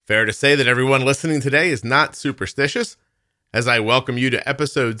Fair to say that everyone listening today is not superstitious, as I welcome you to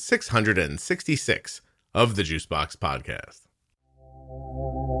episode 666 of the Juicebox Podcast.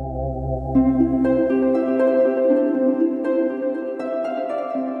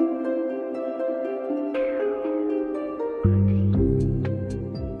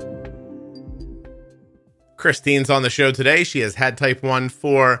 Christine's on the show today. She has had type 1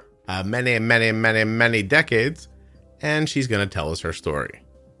 for many decades, and she's going to tell us her story.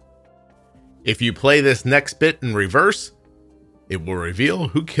 If you play this next bit in reverse, it will reveal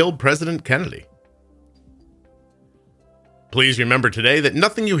who killed President Kennedy. Please remember today that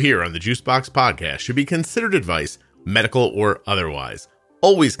nothing you hear on the Juicebox Podcast should be considered advice, medical or otherwise.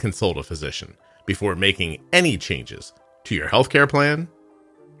 Always consult a physician before making any changes to your healthcare plan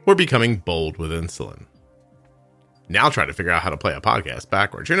or becoming bold with insulin. Now try to figure out how to play a podcast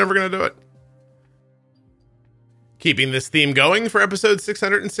backwards. You're never going to do it. Keeping this theme going for episode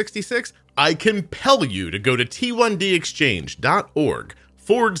 666, I compel you to go to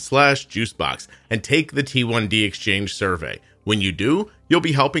t1dexchange.org/juicebox and take the T1D Exchange survey. When you do, you'll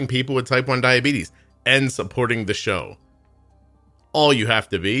be helping people with type 1 diabetes and supporting the show. All you have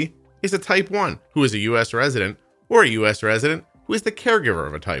to be is a type 1 who is a U.S. resident or a U.S. resident who is the caregiver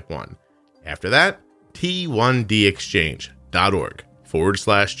of a type 1. After that,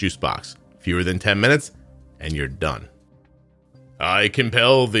 t1dexchange.org/juicebox. Fewer than 10 minutes, and you're done. I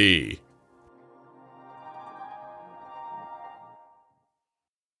compel thee.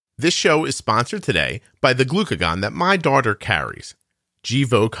 This show is sponsored today by the glucagon that my daughter carries,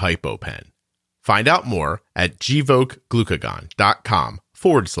 Gvoke HypoPen. Find out more at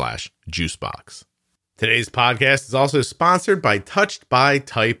gvokeglucagon.com/juicebox. Today's podcast is also sponsored by Touched by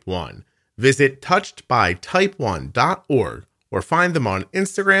Type 1. Visit touchedbytype1.org or find them on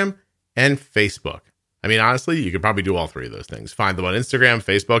Instagram and Facebook. I mean, honestly, you could probably do all three of those things. Find them on Instagram,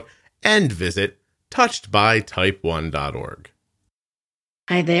 Facebook, and visit touchedbytype1.org.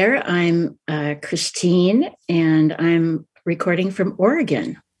 Hi there. I'm Christine, and I'm recording from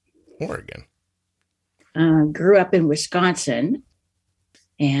Oregon. Oregon. Grew up in Wisconsin,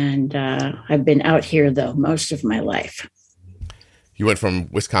 and I've been out here, though, most of my life. You went from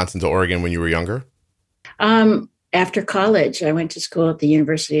Wisconsin to Oregon when you were younger? After college, I went to school at the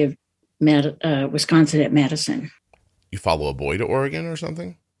University of Wisconsin at Madison. You follow a boy to Oregon or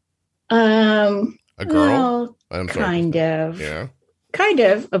something? A girl? Well, kind of. Yeah. Kind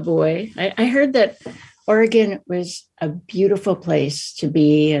of a boy. I heard that Oregon was a beautiful place to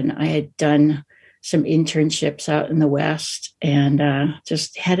be, and I had done some internships out in the West and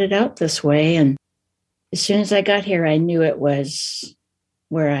just headed out this way. And as soon as I got here, I knew it was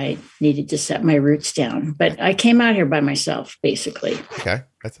where I needed to set my roots down. But I came out here by myself, basically. Okay,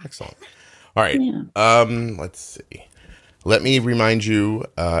 that's excellent. All right. Yeah. Let's see. Let me remind you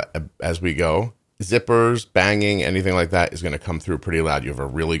as we go. Zippers, banging, anything like that is going to come through pretty loud. You have a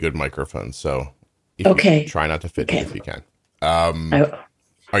really good microphone, so try not to fidget if you can.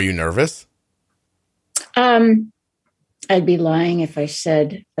 Are you nervous? I'd be lying if I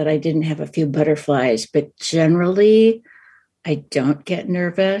said that I didn't have a few butterflies, but generally I don't get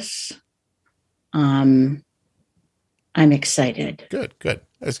nervous. I'm excited. Good. I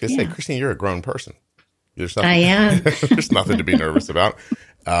was going to say, Christine, you're a grown person. I am. There's nothing to be nervous about.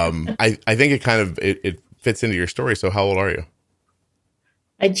 I think it fits into your story. So how old are you?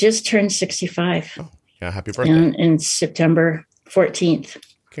 I just turned 65. Oh, yeah. Happy birthday. In September 14th.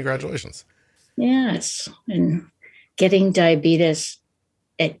 Congratulations. Yes. And getting diabetes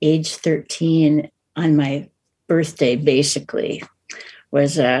at age 13 on my birthday, basically,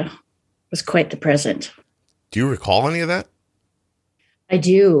 was quite the present. Do you recall any of that? I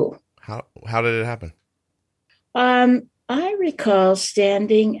do. How did it happen? I recall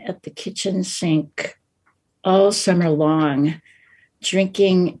standing at the kitchen sink all summer long,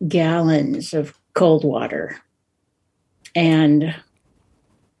 drinking gallons of cold water. And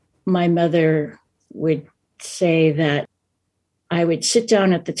my mother would say that I would sit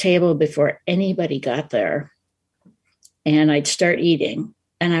down at the table before anybody got there, and I'd start eating.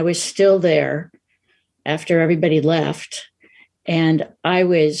 And I was still there after everybody left. And I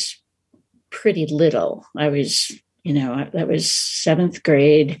was pretty little. I was, that was seventh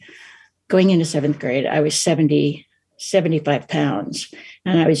grade. Going into seventh grade, I was 75 pounds.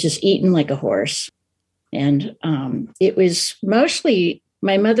 And I was just eating like a horse. And it was mostly,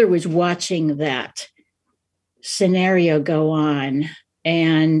 my mother was watching that scenario go on.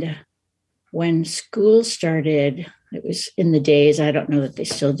 And when school started, it was in the days, I don't know that they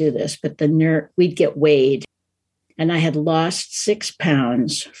still do this, but we'd get weighed. And I had lost 6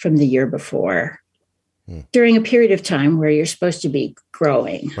 pounds from the year before. during a period of time where you're supposed to be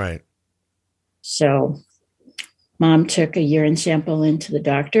growing. Right. So Mom took a urine sample into the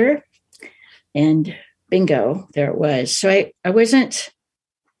doctor, and bingo, there it was. So I wasn't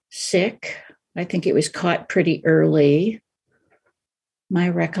sick. I think it was caught pretty early. My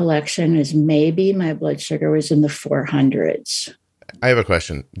recollection is maybe my blood sugar was in the 400s. I have a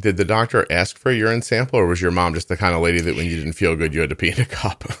question. Did the doctor ask for a urine sample, or was your mom just the kind of lady that when you didn't feel good, you had to pee in a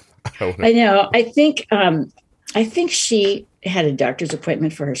cup? I know. I think she had a doctor's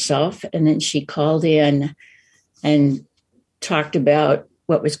appointment for herself, and then she called in and talked about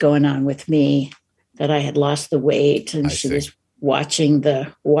what was going on with me, that I had lost the weight, and she was watching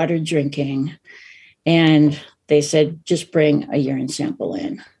the water drinking. And they said, just bring a urine sample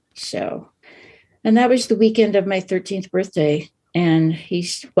in. So, and that was the weekend of my 13th birthday. And he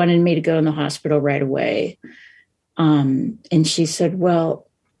wanted me to go in the hospital right away. And she said, well,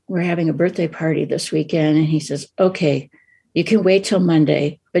 we're having a birthday party this weekend. And he says, okay, you can wait till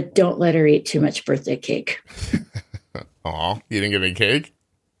Monday, but don't let her eat too much birthday cake. Aw, you didn't get any cake?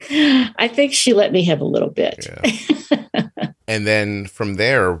 I think she let me have a little bit. Yeah. And then from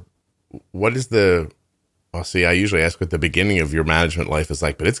there, what is well, see, I usually ask what the beginning of your management life is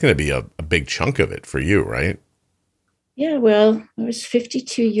like, but it's going to be a big chunk of it for you, right? Yeah, well, it was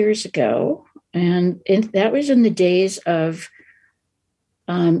 52 years ago. And that was in the days of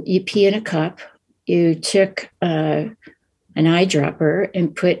you pee in a cup, you took an eyedropper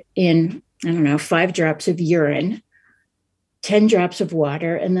and put in, 5 drops of urine, 10 drops of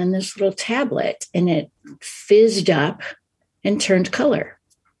water, and then this little tablet, and it fizzed up and turned color.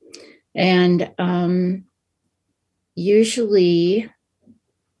 And usually,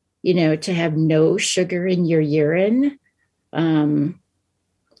 to have no sugar in your urine,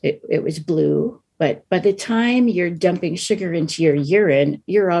 it was blue. But by the time you're dumping sugar into your urine,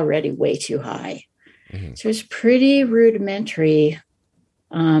 you're already way too high. Mm-hmm. So it's pretty rudimentary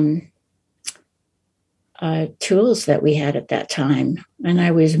tools that we had at that time. And I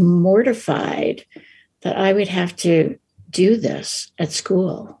was mortified that I would have to do this at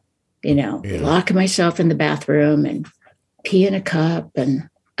school, lock myself in the bathroom and pee in a cup. And,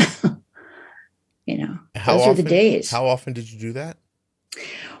 those are the days. How often did you do that?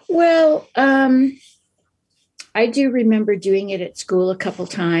 Well, I do remember doing it at school a couple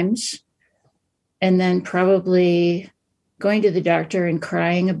times, and then probably going to the doctor and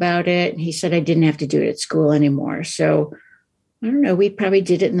crying about it. And he said I didn't have to do it at school anymore. So I don't know, we probably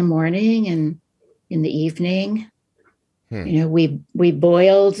did it in the morning and in the evening. We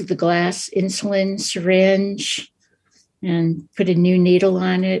boiled the glass insulin syringe and put a new needle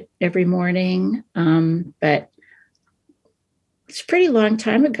on it every morning. But it's a pretty long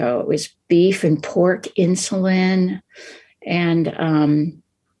time ago. It was beef and pork insulin and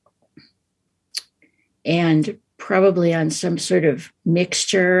probably on some sort of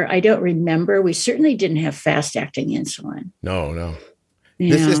mixture. I don't remember. We certainly didn't have fast-acting insulin. No.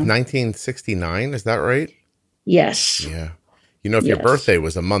 This is 1969, is that right? Yes. Yeah. If your birthday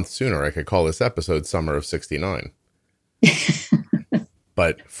was a month sooner, I could call this episode Summer of 69.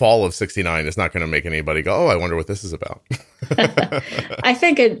 But fall of 69 is not going to make anybody go, oh, I wonder what this is about. I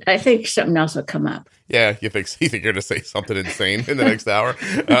think something else will come up. Yeah, you think you're going to say something insane in the next hour?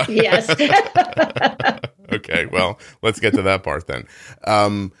 Yes. Okay, well, let's get to that part then.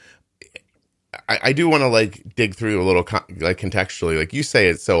 I do want to dig through a little contextually. Like you say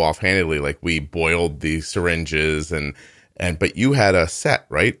it so offhandedly, like we boiled the syringes but you had a set,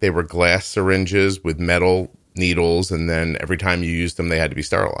 right? They were glass syringes with metal needles, and then every time you used them, they had to be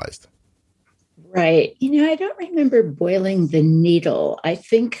sterilized. Right. I don't remember boiling the needle. I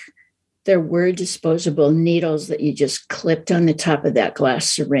think there were disposable needles that you just clipped on the top of that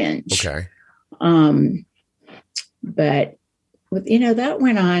glass syringe. Okay. But that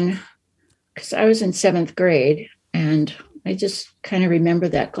went on because I was in 7th grade, and I just kind of remember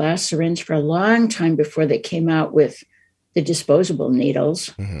that glass syringe for a long time before they came out with the disposable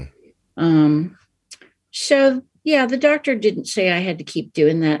needles. Mm-hmm. So, yeah, the doctor didn't say I had to keep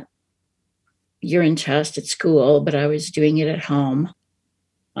doing that urine test at school, but I was doing it at home.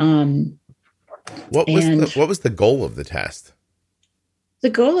 What was the goal of the test? The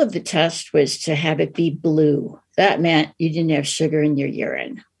goal of the test was to have it be blue. That meant you didn't have sugar in your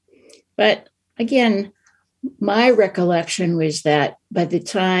urine. But again, my recollection was that by the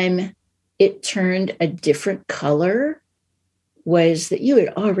time it turned a different color, was that you had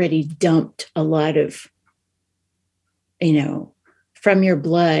already dumped a lot of, from your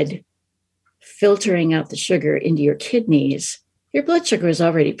blood, filtering out the sugar into your kidneys. Your blood sugar was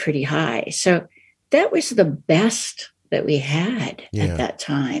already pretty high. So that was the best that we had at that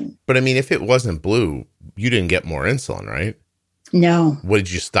time. But I mean, if it wasn't blue, you didn't get more insulin, right? No. What,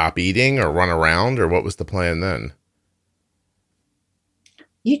 did you stop eating or run around, or what was the plan then?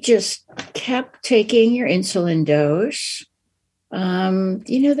 You just kept taking your insulin dose.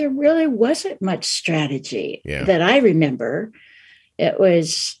 There really wasn't much strategy that I remember. It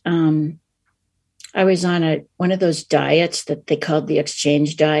was, I was on one of those diets that they called the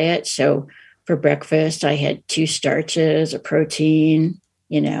exchange diet. So for breakfast, I had 2 starches, a protein,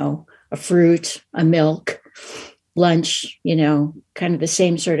 a fruit, a milk. Lunch, kind of the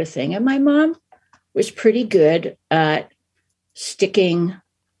same sort of thing. And my mom was pretty good at sticking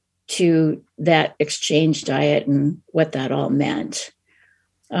to that exchange diet and what that all meant.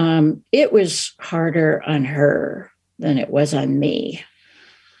 It was harder on her than it was on me.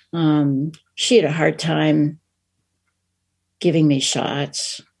 She had a hard time giving me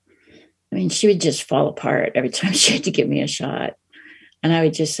shots. I mean, she would just fall apart every time she had to give me a shot. And I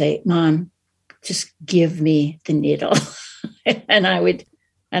would just say, Mom, just give me the needle. and I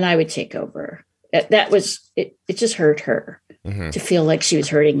would take over. That was it. It just hurt her to feel like she was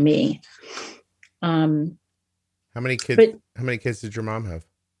hurting me. How many kids did your mom have?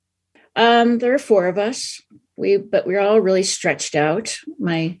 There are 4 of us. But we were all really stretched out.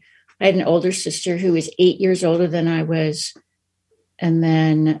 I had an older sister who was 8 years older than I was. And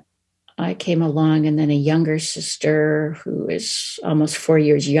then I came along, and then a younger sister who is almost 4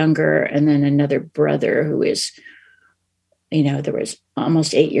 years younger, and then another brother who is, there was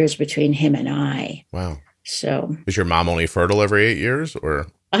almost 8 years between him and I. Wow. So is your mom only fertile every 8 years, or?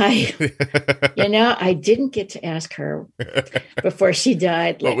 I didn't get to ask her before she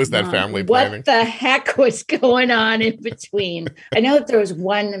died. What was that family planning? What the heck was going on in between? I know that there was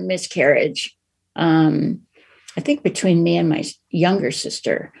one miscarriage, I think between me and my younger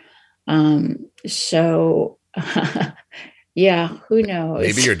sister. Yeah, who knows?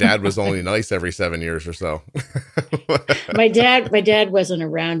 Maybe your dad was only nice every 7 years or so. My dad wasn't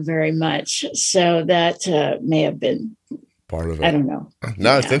around very much, so that may have been part of it. I don't know.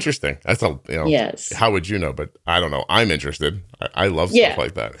 No, it's interesting. That's yes. How would you know? But I don't know. I'm interested. I love stuff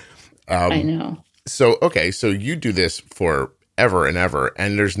like that. I know. So, okay. So you do this for ever and ever,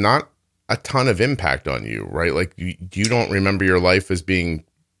 and there's not a ton of impact on you, right? Like you don't remember your life as being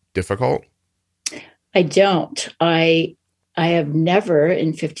difficult? I don't. I have never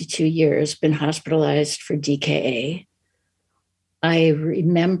in 52 years been hospitalized for DKA. I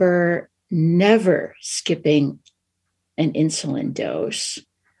remember never skipping an insulin dose.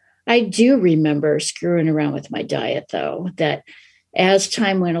 I do remember screwing around with my diet, though, that as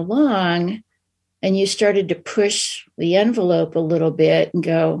time went along and you started to push the envelope a little bit and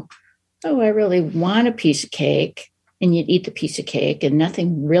go, oh, I really want a piece of cake, and you'd eat the piece of cake and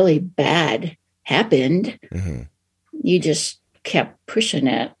nothing really bad happened. Mm-hmm. You just kept pushing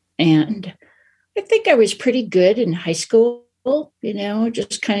it. And I think I was pretty good in high school,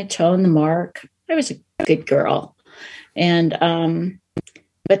 just kind of toeing the mark. I was a good girl. And,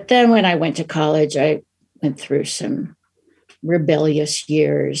 but then when I went to college, I went through some rebellious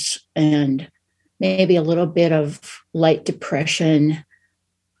years and maybe a little bit of light depression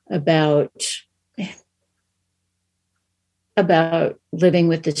about living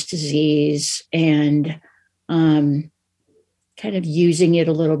with this disease and kind of using it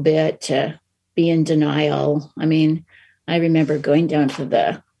a little bit to be in denial. I mean, I remember going down to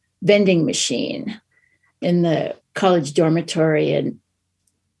the vending machine in the college dormitory and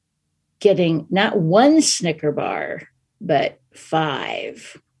getting not 1 Snicker bar, but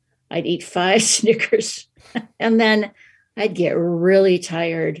 5. I'd eat 5 Snickers and then I'd get really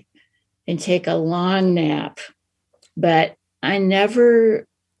tired and take a long nap. But it never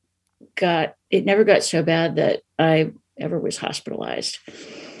got so bad that I ever was hospitalized.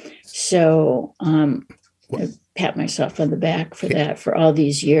 So I pat myself on the back for that, for all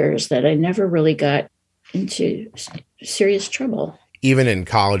these years that I never really got into serious trouble. Even in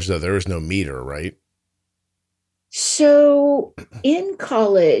college, though, there was no meter, right? So in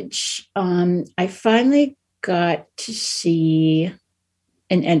college, I finally got to see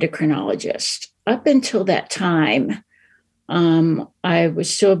an endocrinologist. Up until that time, I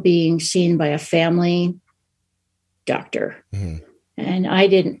was still being seen by a family doctor. Mm-hmm. And I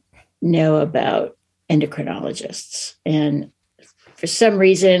didn't know about endocrinologists. And for some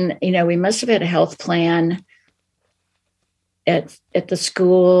reason, we must have had a health plan at the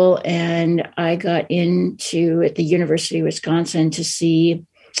school. And I got into at the University of Wisconsin to see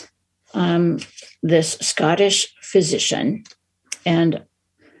this Scottish physician. And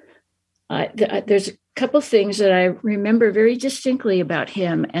there's a couple of things that I remember very distinctly about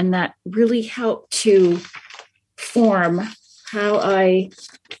him, and that really helped to form how I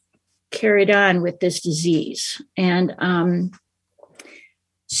carried on with this disease. And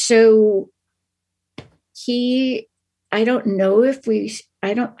so I don't know if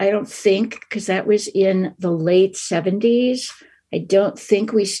I don't think, because that was in the late 70s. I don't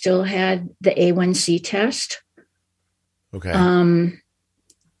think we still had the A1C test. Okay.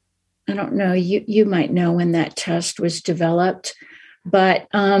 I don't know. You might know when that test was developed, but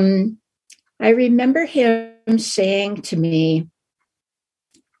I remember him saying to me,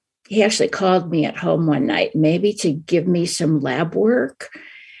 he actually called me at home one night, maybe to give me some lab work.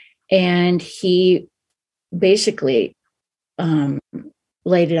 And he basically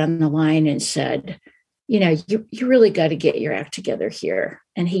laid it on the line and said, you really got to get your act together here.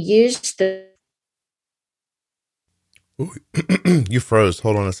 And he used the... Ooh, you froze.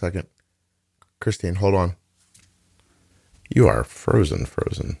 Hold on a second. Christine, hold on. You are frozen.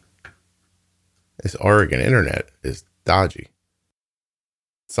 This Oregon internet is dodgy.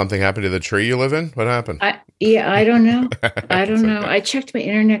 Something happened to the tree you live in? What happened? I don't know. I don't know. Okay. I checked my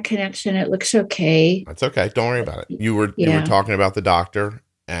internet connection. It looks okay. That's okay. Don't worry about it. You were talking about the doctor,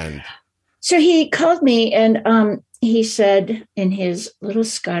 and so he called me and he said in his little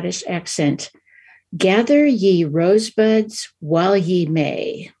Scottish accent, "Gather ye rosebuds while ye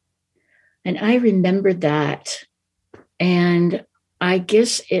may." And I remembered that. And I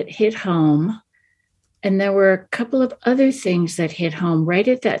guess it hit home. And there were a couple of other things that hit home right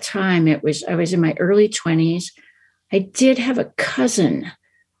at that time. I was in my early 20s. I did have a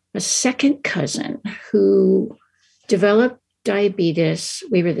second cousin who developed diabetes.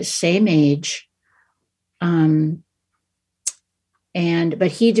 We were the same age. But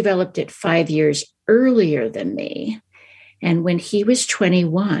he developed it 5 years earlier than me. And when he was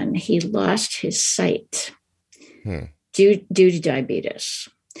 21, he lost his sight due to diabetes.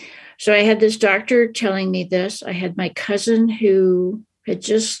 So I had this doctor telling me this. I had my cousin who had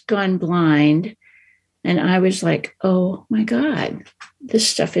just gone blind. And I was like, oh my God, this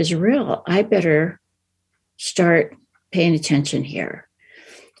stuff is real. I better start paying attention here.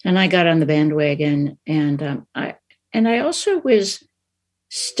 And I got on the bandwagon. And I also was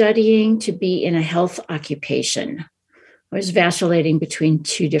studying to be in a health occupation. I was vacillating between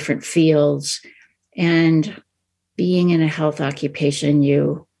two different fields. And being in a health occupation,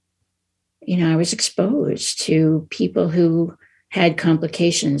 I was exposed to people who had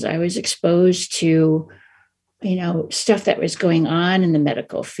complications. I was exposed to, stuff that was going on in the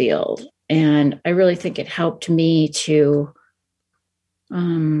medical field. And I really think it helped me to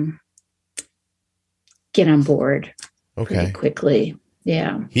get on board pretty quickly.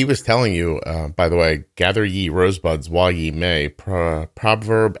 Yeah. He was telling you, by the way, gather ye rosebuds while ye may.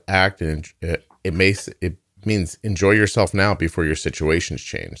 Proverb, act, and it means enjoy yourself now before your situation's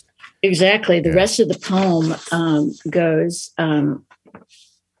changed. Exactly. The rest of the poem goes,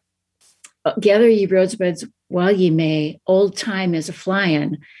 gather ye rosebuds while ye may, old time is a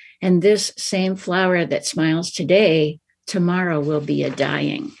flying, and this same flower that smiles today, tomorrow will be a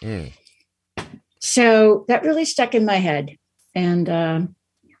dying. So that really stuck in my head. And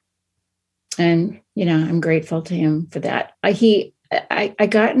I'm grateful to him for that. I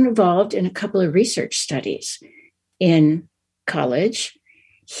got involved in a couple of research studies in college.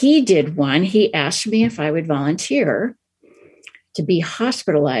 He did one. He asked me if I would volunteer to be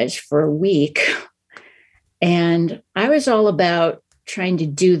hospitalized for a week. And I was all about trying to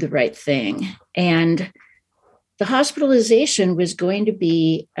do the right thing. And the hospitalization was going to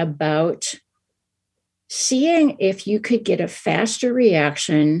be about seeing if you could get a faster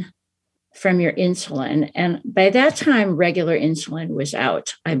reaction from your insulin. And by that time, regular insulin was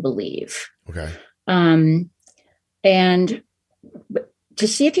out, I believe. Okay. And to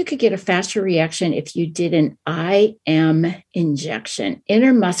see if you could get a faster reaction if you did an IM injection,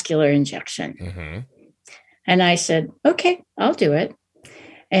 intramuscular injection. Mm-hmm. And I said, okay, I'll do it.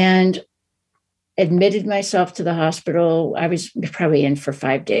 And admitted myself to the hospital. I was probably in for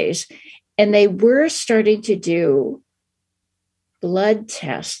 5 days. And they were starting to do blood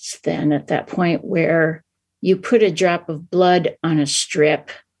tests then at that point where you put a drop of blood on a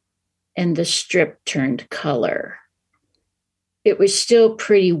strip and the strip turned color. It was still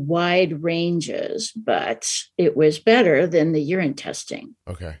pretty wide ranges, but it was better than the urine testing.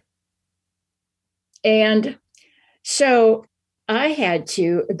 Okay. And so I had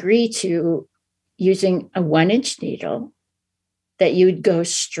to agree to using a 1-inch needle that you would go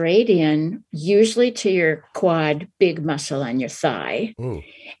straight in, usually to your quad, big muscle on your thigh,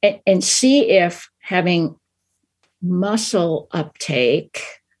 and see if having muscle uptake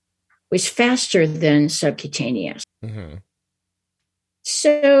was faster than subcutaneous. Mm-hmm.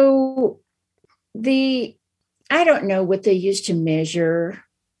 So I don't know what they used to measure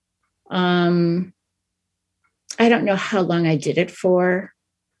I don't know how long I did it for,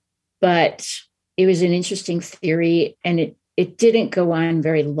 but it was an interesting theory, and it didn't go on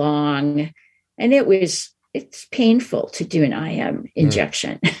very long, and it's painful to do an IM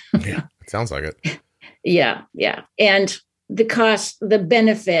injection. Yeah, it sounds like it. Yeah. And the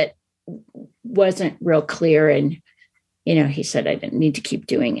benefit wasn't real clear. And, he said I didn't need to keep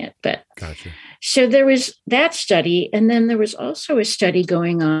doing it. But gotcha. So there was that study. And then there was also a study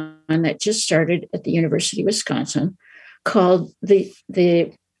going on that just started at the University of Wisconsin called the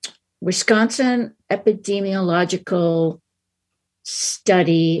Wisconsin Epidemiological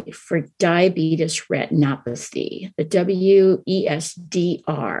Study for Diabetes Retinopathy, the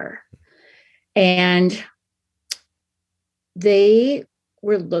WESDR. And they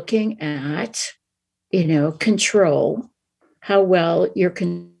were looking at, control, how well your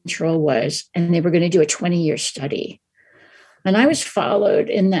control was, and they were going to do a 20-year study. And I was followed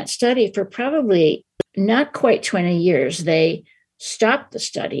in that study for probably not quite 20 years. They stopped the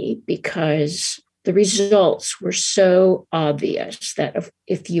study because the results were so obvious that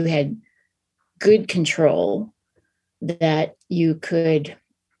if you had good control, that you could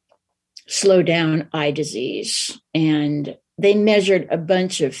slow down eye disease. And they measured a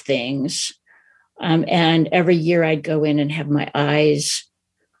bunch of things. And every year I'd go in and have my eyes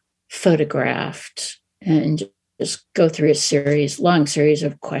photographed and just go through a long series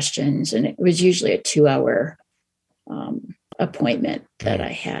of questions. And it was usually a 2-hour appointment that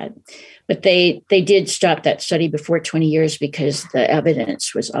I had. But they did stop that study before 20 years because the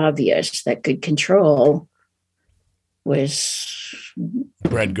evidence was obvious that good control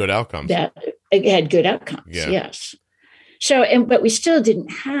had good outcomes. That it had good outcomes. Yeah. Yes. So, but we still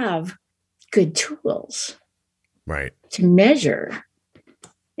didn't have good tools, right, to measure.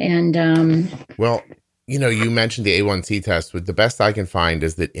 And well, you mentioned the A1C test. With the best I can find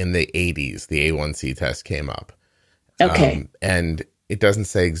is that in the 80s, the A1C test came up. Okay. And it doesn't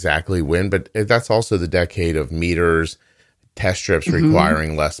say exactly when, but that's also the decade of meters, test strips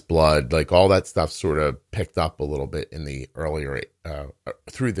requiring less blood, like all that stuff sort of picked up a little bit in the earlier,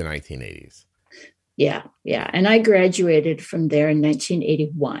 through the 1980s. Yeah. And I graduated from there in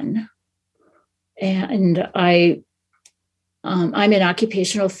 1981. And I'm an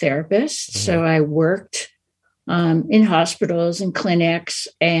occupational therapist. So I worked in hospitals and clinics,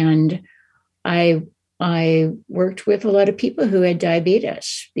 and I worked with a lot of people who had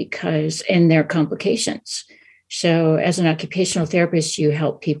diabetes and their complications. So as an occupational therapist, you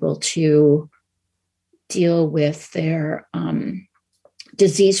help people to deal with their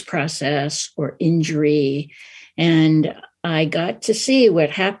disease process or injury. And I got to see what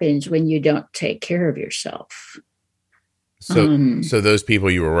happens when you don't take care of yourself. So those people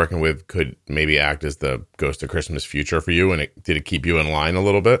you were working with could maybe act as the ghost of Christmas future for you, and did it keep you in line a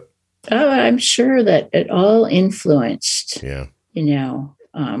little bit? Oh, I'm sure that it all influenced. Yeah. And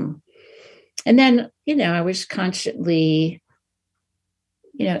then, I was constantly,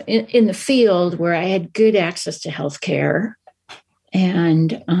 in the field where I had good access to healthcare.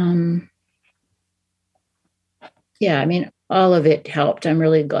 And all of it helped. I'm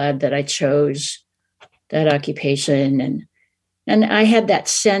really glad that I chose that occupation. And I had that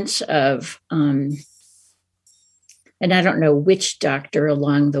sense of, and I don't know which doctor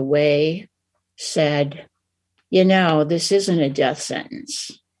along the way said, this isn't a death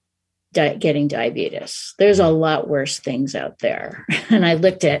sentence, getting diabetes. There's a lot worse things out there. And I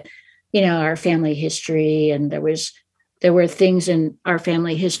looked at, our family history, and there were things in our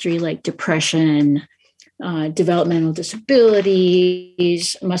family history like depression, developmental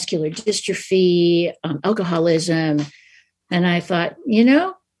disabilities, muscular dystrophy, alcoholism. And I thought,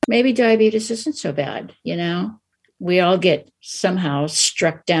 maybe diabetes isn't so bad. We all get somehow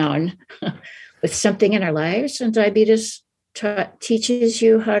struck down with something in our lives, and diabetes teaches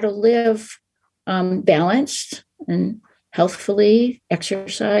you how to live balanced and healthfully,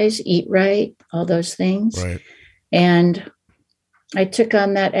 exercise, eat right, all those things. Right. And I took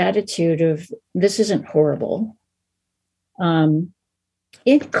on that attitude of, this isn't horrible. In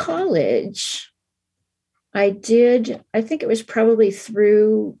college, I think it was probably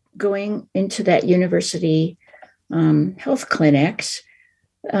through going into that university health clinics,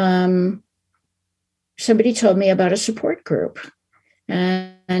 somebody told me about a support group.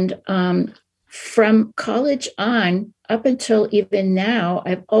 And from college on, up until even now,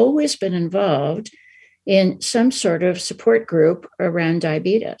 I've always been involved in some sort of support group around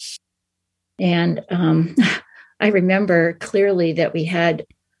diabetes. And I remember clearly that we had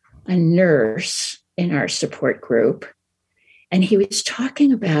a nurse in our support group, and he was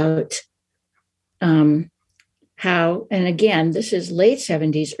talking about how, and again, this is late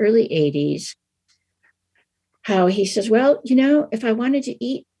 70s, early 80s, how he says, well, if I wanted to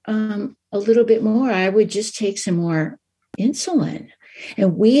eat a little bit more, I would just take some more insulin.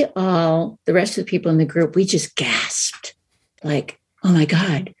 And the rest of the people in the group, we just gasped like, oh my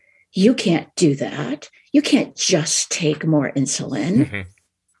God, you can't do that. You can't just take more insulin.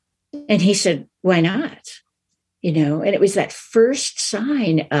 Mm-hmm. And he said, why not? And it was that first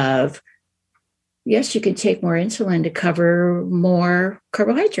sign of, yes, you can take more insulin to cover more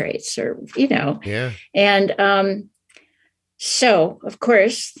carbohydrates Yeah. And so, of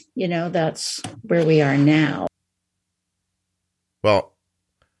course, that's where we are now. Well,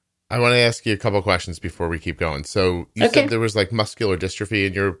 I want to ask you a couple of questions before we keep going. So you said there was like muscular dystrophy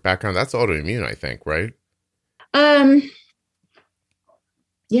in your background. That's autoimmune, I think, right?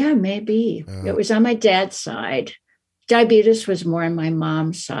 Yeah, maybe. It was on my dad's side. Diabetes was more on my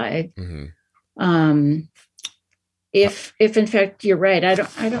mom's side. Mm-hmm. If in fact you're right, I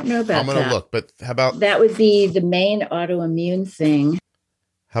don't know about that. I'm going to look, but how about that would be the main autoimmune thing.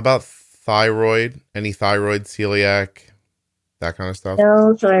 How about thyroid? Any thyroid, celiac, that kind of stuff?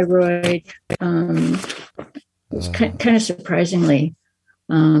 No thyroid. It's kind of surprisingly,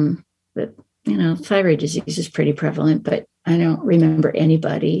 but thyroid disease is pretty prevalent, but I don't remember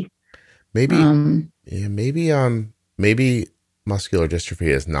anybody. Maybe, maybe muscular dystrophy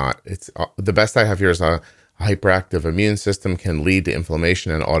is not. It's the best I have here is a hyperactive immune system can lead to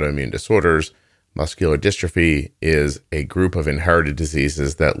inflammation and autoimmune disorders. Muscular dystrophy is a group of inherited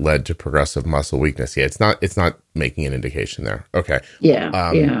diseases that led to progressive muscle weakness. Yeah, it's not making an indication there. Okay.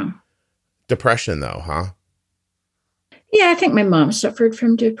 Yeah. Depression though, huh? Yeah, I think my mom suffered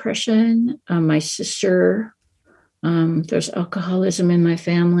from depression. My sister, there's alcoholism in my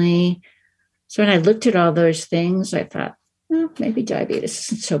family. So when I looked at all those things, I thought, well, maybe diabetes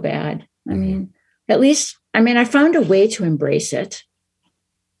isn't so bad. I mean, at least, I found a way to embrace it,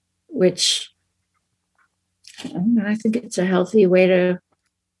 which I think it's a healthy way to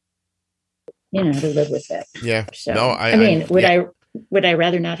live with it. Yeah. So, no, would I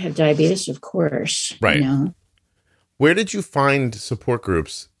rather not have diabetes? Of course. Right. Where did you find support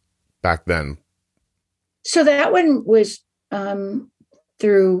groups back then? So that one was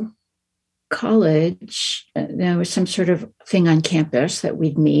through college. There was some sort of thing on campus that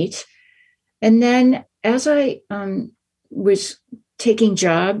we'd meet. And then as I was taking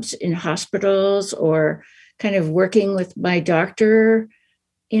jobs in hospitals or kind of working with my doctor,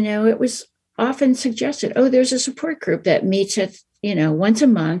 it was often suggested, oh, there's a support group that meets at, once a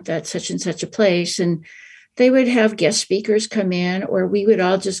month at such and such a place. And they would have guest speakers come in, or we would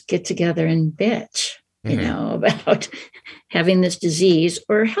all just get together and bitch, about having this disease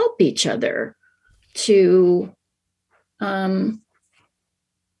or help each other to,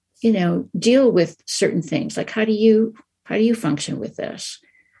 deal with certain things. Like, how do you function with this?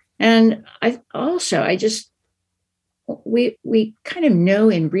 And we kind of know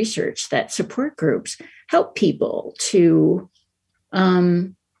in research that support groups help people to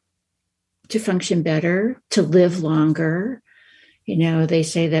function better, to live longer. They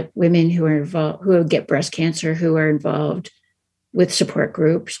say that women who get breast cancer, who are involved with support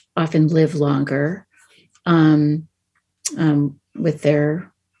groups, often live longer with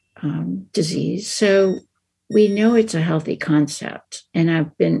their disease. So we know it's a healthy concept. And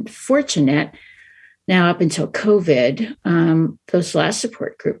I've been fortunate now up until COVID. Those last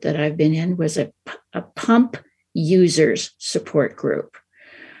support group that I've been in was a pump users support group.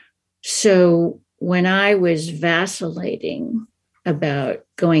 So when I was vacillating about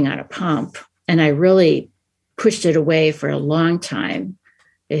going on a pump, and I really pushed it away for a long time,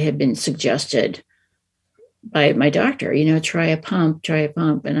 it had been suggested by my doctor, try a pump.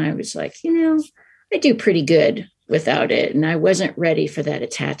 And I was like, I do pretty good without it. And I wasn't ready for that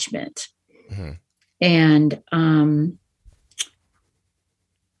attachment. Mm-hmm. And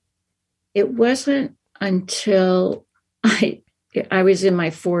it wasn't until I was in my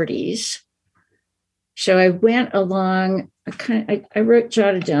 40s. So I went along,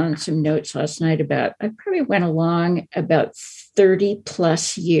 jotted down some notes last night I probably went along about 30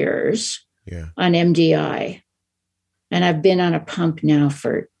 plus years on MDI. And I've been on a pump now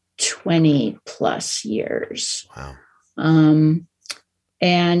for 20 plus years. Wow.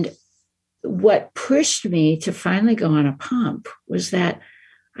 And what pushed me to finally go on a pump was that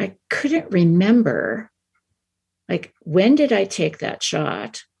I couldn't remember, like, when did I take that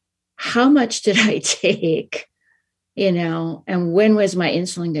shot? How much did I take? And when was my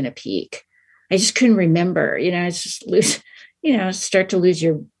insulin going to peak? I just couldn't remember. It's just start to lose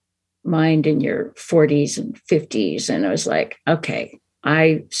your mind in your 40s and 50s. And I was like, okay,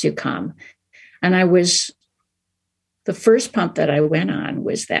 I succumb. And I was the first pump that I went on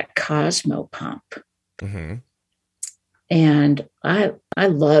was that Cosmo pump. Mm-hmm. And I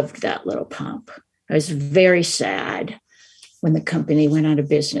loved that little pump. I was very sad when the company went out of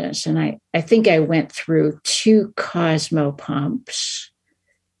business. And I think I went through 2 Cosmo pumps.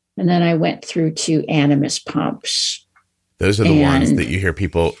 And then I went through 2 Animas pumps. Those are the ones that you hear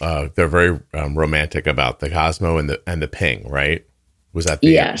people, they're very romantic about, the Cosmo and the Ping, right? Was that the,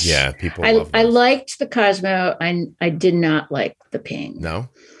 yes. Yeah, people I, love those. I liked the Cosmo. I did not like the Ping. No?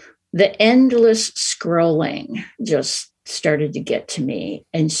 The endless scrolling just started to get to me.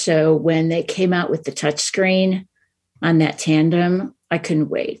 And so when they came out with the touchscreen on that Tandem, I couldn't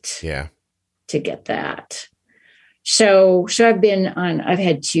wait to get that. So I've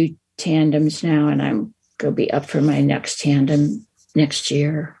had 2 Tandems now, and I'm going to be up for my next Tandem next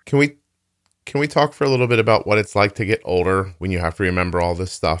year. Can we talk for a little bit about what it's like to get older when you have to remember all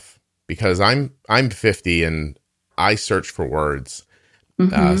this stuff? Because I'm 50 and I search for words.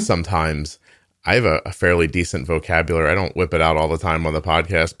 Sometimes I have a fairly decent vocabulary. I don't whip it out all the time on the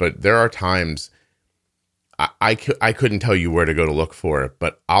podcast, but there are times I couldn't tell you where to go to look for it,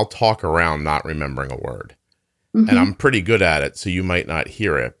 but I'll talk around not remembering a word. And I'm pretty good at it, so you might not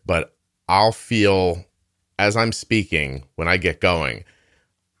hear it, but I'll feel as I'm speaking, when I get going,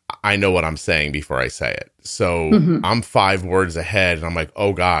 I know what I'm saying before I say it. So I'm 5 words ahead and I'm like,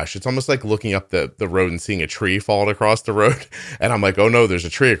 oh gosh, it's almost like looking up the road and seeing a tree fall across the road. And I'm like, oh no, there's a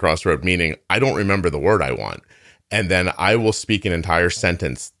tree across the road, meaning I don't remember the word I want. And then I will speak an entire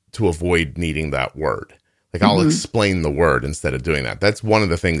sentence to avoid needing that word. Like I'll explain the word instead of doing that. That's one of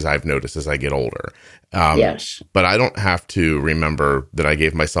the things I've noticed as I get older. Yes. But I don't have to remember that I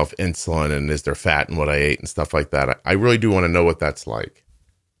gave myself insulin and is there fat in what I ate and stuff like that. I really do want to know what that's like.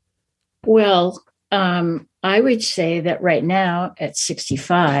 Well, I would say that right now at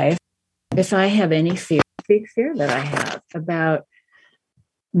 65, if I have any big fear that I have about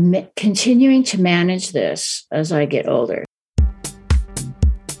continuing to manage this as I get older.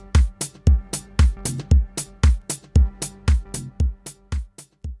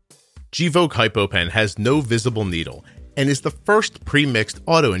 Gvoke HypoPen has no visible needle and is the first pre-mixed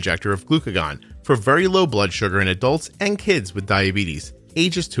auto-injector of glucagon for very low blood sugar in adults and kids with diabetes,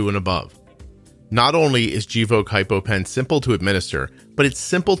 ages 2 and above. Not only is Gvoke HypoPen simple to administer, but it's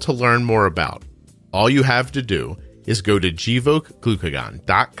simple to learn more about. All you have to do is go to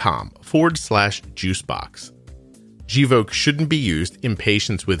gvokeglucagon.com/juicebox. Gvoke shouldn't be used in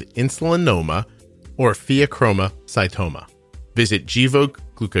patients with insulinoma or pheochromocytoma. Visit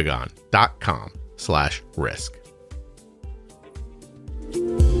gvokeglucagon.com/risk.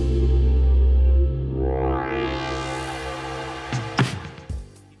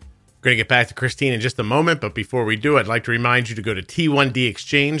 We're going to get back to Christine in just a moment, but before we do, I'd like to remind you to go to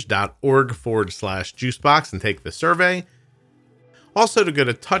t1dexchange.org/juicebox and take the survey. Also to go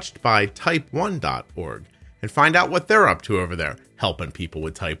to touchedbytype1.org and find out what they're up to over there, helping people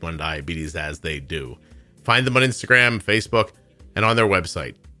with type 1 diabetes as they do. Find them on Instagram, Facebook, and on their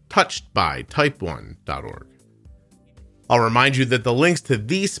website, touchedbytype1.org. I'll remind you that the links to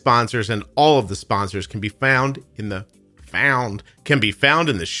these sponsors and all of the sponsors can be found in the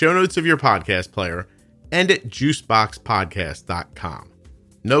show notes of your podcast player and at juiceboxpodcast.com.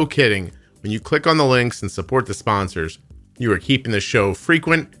 No kidding, when you click on the links and support the sponsors, you are keeping the show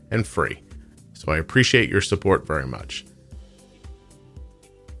frequent and free. So I appreciate your support very much.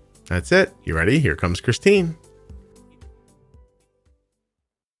 That's it. You ready? Here comes Christine.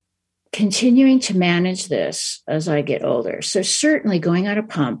 Continuing to manage this as I get older. So certainly going on a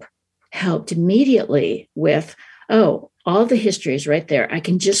pump helped immediately with, all the history is right there. I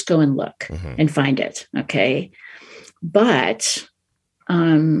can just go and look and find it. Okay. But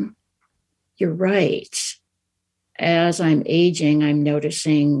you're right. As I'm aging, I'm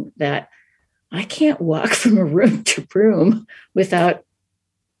noticing that I can't walk from a room to room without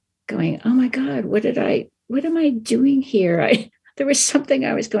going, oh my God, what am I doing here? There was something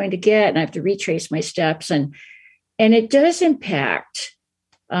I was going to get and I have to retrace my steps. And it does impact,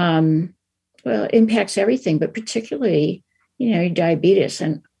 it impacts everything, but particularly, diabetes.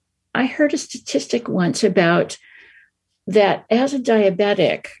 And I heard a statistic once about that as a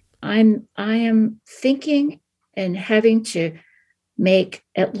diabetic, I am thinking and having to make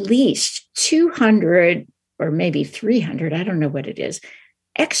at least 200 or maybe 300, I don't know what it is,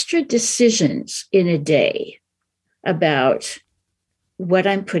 extra decisions in a day about what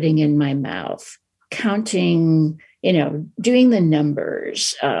I'm putting in my mouth, counting, doing the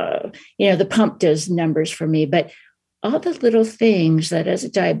numbers. The pump does numbers for me, but all the little things that as a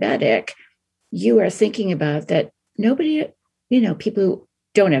diabetic, you are thinking about that nobody, people who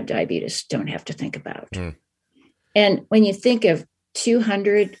don't have diabetes don't have to think about. And when you think of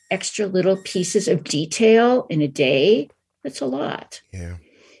 200 extra little pieces of detail in a day, that's a lot. Yeah.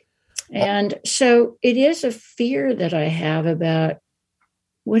 And so it is a fear that I have about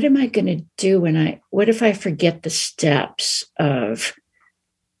what am I going to do what if I forget the steps of,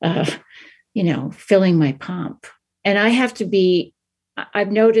 filling my pump? And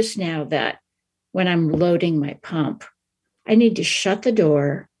I've noticed now that when I'm loading my pump, I need to shut the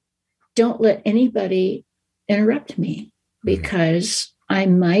door. Don't let anybody interrupt me because I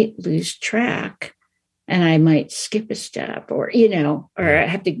might lose track and I might skip a step or I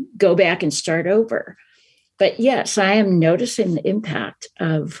have to go back and start over. But yes, I am noticing the impact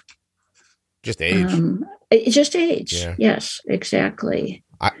of just age. Just age. Yeah. Yes, exactly.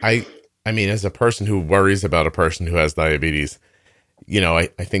 I mean, as a person who worries about a person who has diabetes, I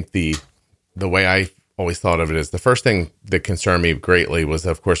think the way I always thought of it is the first thing that concerned me greatly was,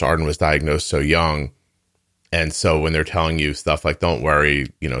 of course, Arden was diagnosed so young. And so when they're telling you stuff like, don't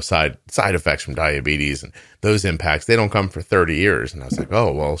worry, side effects from diabetes and those impacts, they don't come for 30 years. And I was like,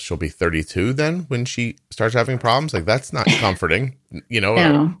 oh, well, she'll be 32 then when she starts having problems. Like, that's not comforting,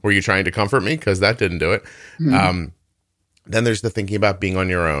 No. Were you trying to comfort me? Because that didn't do it. Mm-hmm. Then there's the thinking about being on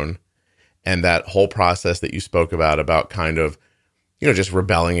your own and that whole process that you spoke about kind of, just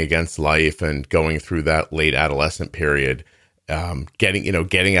rebelling against life and going through that late adolescent period.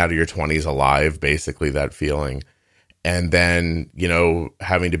 Getting out of your 20s alive, basically that feeling. And then,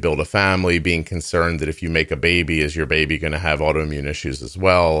 having to build a family, being concerned that if you make a baby, is your baby going to have autoimmune issues as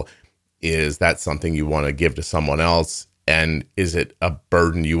well? Is that something you want to give to someone else? And is it a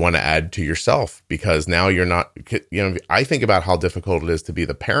burden you want to add to yourself? Because now you're not, I think about how difficult it is to be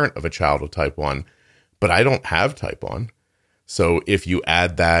the parent of a child with type 1, but I don't have type 1. So if you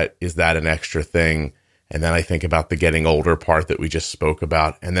add that, is that an extra thing? And then I think about the getting older part that we just spoke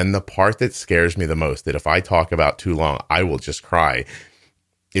about. And then the part that scares me the most, that if I talk about too long, I will just cry,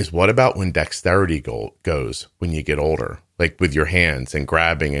 is what about when dexterity goes when you get older? Like with your hands and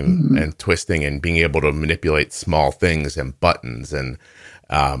grabbing and twisting and being able to manipulate small things and buttons. And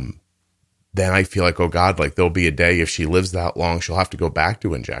then I feel like, oh God, like there'll be a day if she lives that long, she'll have to go back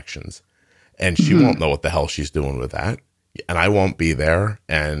to injections. And she won't know what the hell she's doing with that. And I won't be there.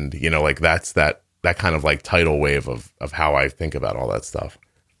 And, that's that kind of like tidal wave of how I think about all that stuff.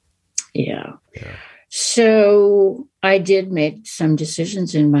 Yeah. So I did make some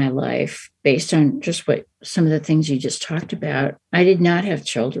decisions in my life based on just what some of the things you just talked about. I did not have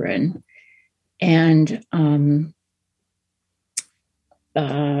children. And I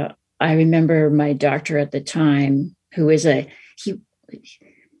remember my doctor at the time, who was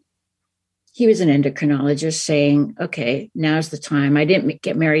he was an endocrinologist, saying, okay, now's the time. I didn't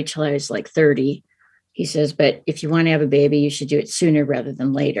get married till I was like 30. He says, but if you want to have a baby, you should do it sooner rather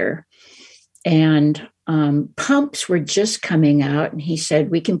than later. And pumps were just coming out. And he said,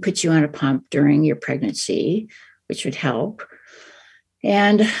 we can put you on a pump during your pregnancy, which would help.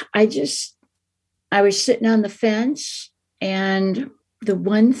 And I was sitting on the fence. And the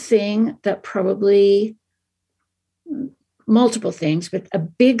one thing that probably, multiple things, but a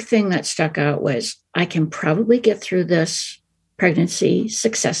big thing that stuck out was I can probably get through this pregnancy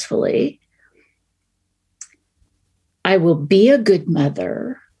successfully. I will be a good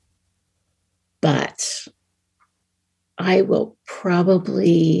mother, but I will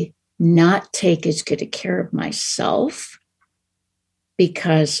probably not take as good a care of myself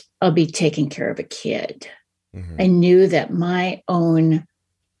because I'll be taking care of a kid. Mm-hmm. I knew that my own,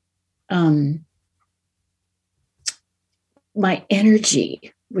 my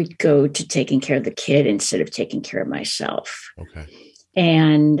energy would go to taking care of the kid instead of taking care of myself. Okay.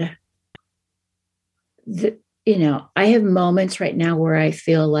 And I have moments right now where I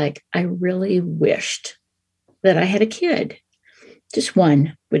feel like I really wished that I had a kid. Just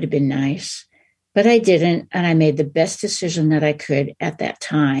one would have been nice, but I didn't. And I made the best decision that I could at that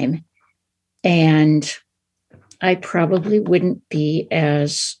time. And I probably wouldn't be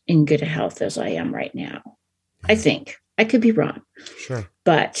as in good health as I am right now. I think. I could be wrong. Sure.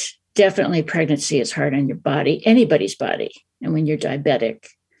 But definitely pregnancy is hard on your body, anybody's body. And when you're diabetic,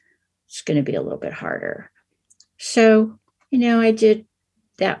 it's going to be a little bit harder. So, I did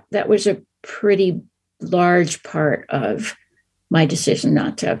that. That was a pretty large part of my decision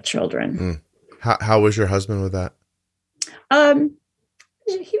not to have children. How was your husband with that?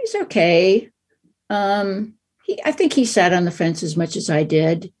 He was okay. I think he sat on the fence as much as I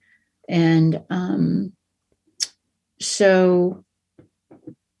did. And so.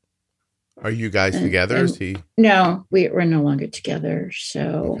 Are you guys together? Is he? No, we're no longer together.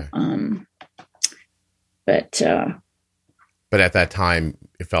 So, okay. But at that time,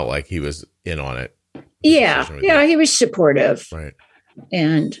 it felt like he was in on it. Yeah. Yeah. He was supportive. Right.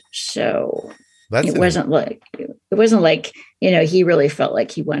 And so it wasn't like, he really felt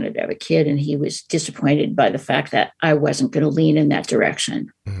like he wanted to have a kid, and he was disappointed by the fact that I wasn't going to lean in that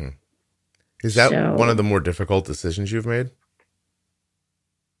direction. Mm-hmm. Is that one of the more difficult decisions you've made?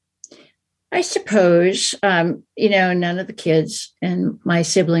 I suppose, none of the kids and my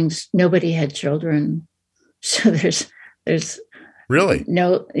siblings, nobody had children. So there's really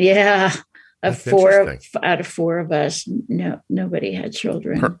no, yeah. Out of four of us, nobody had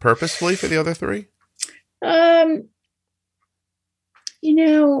children. Purposefully for the other three? I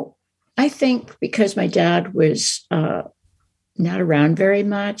think because my dad was not around very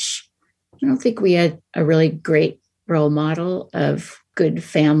much, I don't think we had a really great role model of good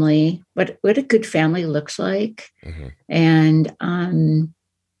family, what a good family looks like. Mm-hmm. And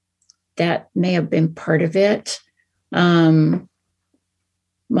that may have been part of it.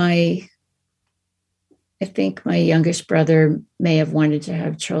 I think my youngest brother may have wanted to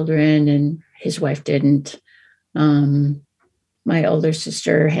have children and his wife didn't. My older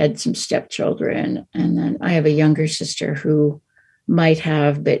sister had some stepchildren, and then I have a younger sister who might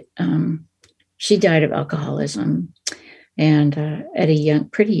have, but she died of alcoholism and at a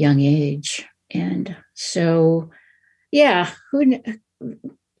pretty young age. And so, yeah,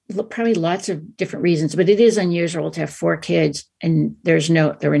 probably lots of different reasons, but it is unusual to have 4 kids and there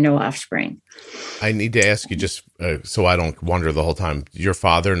were no offspring. I need to ask you, just so I don't wonder the whole time, your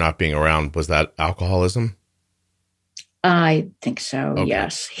father not being around, was that alcoholism? I think so. Okay.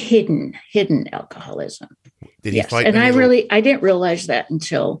 Yes. Hidden alcoholism. Did he fight? And I didn't realize that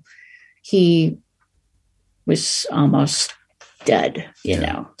until he was almost dead.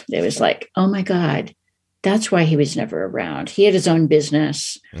 It was like, oh my God, that's why he was never around. He had his own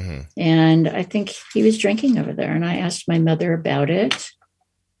business. Mm-hmm. And I think he was drinking over there. And I asked my mother about it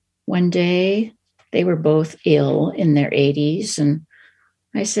one day. They were both ill in their 80s. And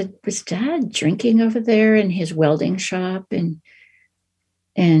I said, was Dad drinking over there in his welding shop?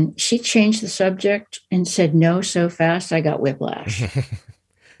 And she changed the subject and said no so fast I got whiplash.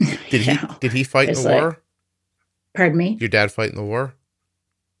 Did he fight in the war? Pardon me? Your dad fight in the war?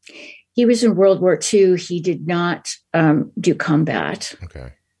 He was in World War II. He did not do combat.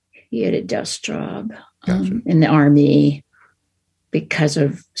 Okay. He had a desk job in the Army because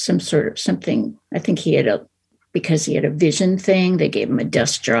of something. I think because he had a vision thing, they gave him a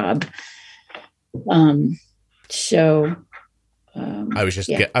desk job. I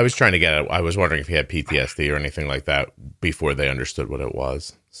was trying to get it. I was wondering if he had PTSD or anything like that before they understood what it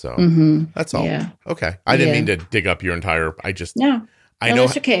was. So that's all. Yeah. Okay. I didn't mean to dig up your entire, I know.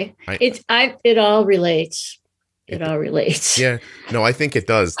 That's okay. It all relates. It all relates. Yeah. No, I think it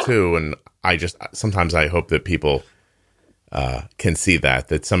does too. And sometimes I hope that people can see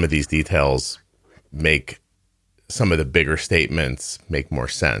that some of these details make some of the bigger statements make more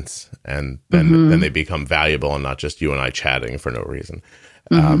sense, and then they become valuable and not just you and I chatting for no reason.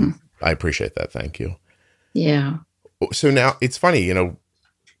 I appreciate that. Thank you. Yeah. So now it's funny,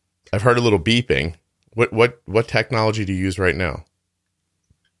 I've heard a little beeping. What technology do you use right now?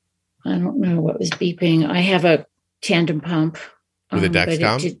 I don't know what was beeping. I have a tandem pump. With a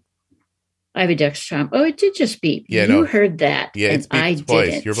Dexcom? I have a Dexcom. Oh, it did just beep. Yeah, you heard that. Yeah, it's beeped twice.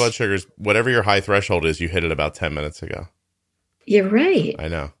 Didn't. Your blood sugars, whatever your high threshold is, you hit it about 10 minutes ago. You're right. I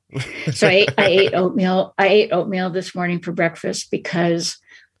know. So I ate oatmeal. I ate oatmeal this morning for breakfast because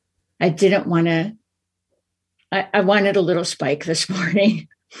I didn't want to. I wanted a little spike this morning.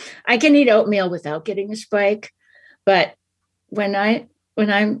 I can eat oatmeal without getting a spike, but when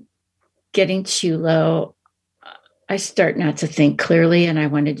I'm getting too low, I start not to think clearly, and I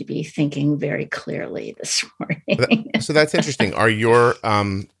wanted to be thinking very clearly this morning. So that's interesting. Are your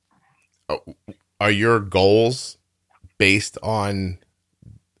goals based on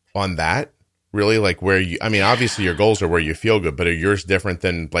that? Really? Like obviously your goals are where you feel good, but are yours different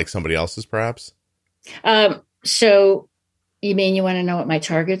than like somebody else's perhaps? So you mean you want to know what my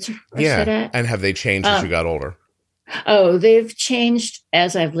targets are set at? And have they changed as you got older? Oh, they've changed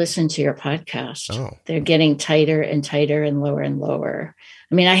as I've listened to your podcast. Oh. They're getting tighter and tighter and lower.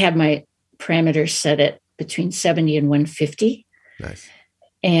 I mean, I have my parameters set at between 70 and 150. Nice.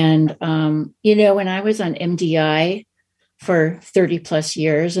 And, when I was on MDI for 30 plus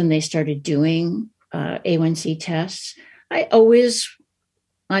years and they started doing A1C tests, I always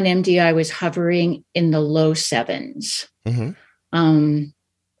on MDI was hovering in the low 7s. Mm-hmm.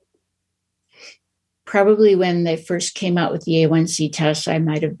 Probably when they first came out with the A1C test, I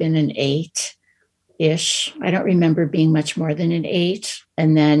might have been an 8-ish. I don't remember being much more than an 8.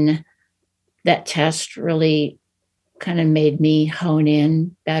 And then that test really kind of made me hone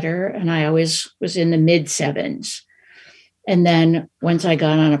in better. And I always was in the mid 7s. And then once I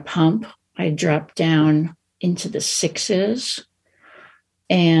got on a pump, I dropped down into the 6s.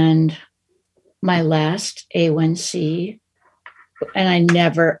 And my last A1C, and I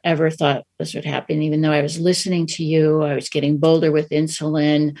never, ever thought this would happen, even though I was listening to you, I was getting bolder with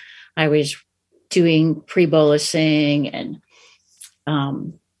insulin, I was doing pre-bolusing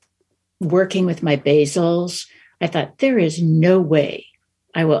and working with my basals. I thought, there is no way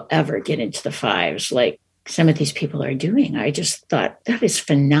I will ever get into the 5s like some of these people are doing. I just thought, that is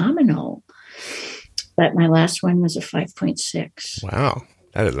phenomenal. But my last one was a 5.6. Wow.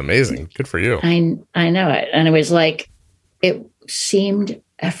 That is amazing. Good for you. I know it. And it was like, it seemed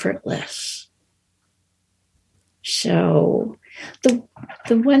effortless. So the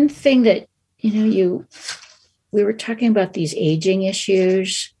one thing that, we were talking about these aging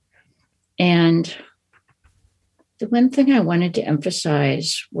issues, and the one thing I wanted to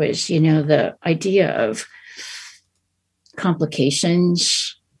emphasize was, the idea of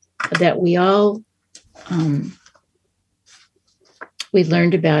complications that we all, we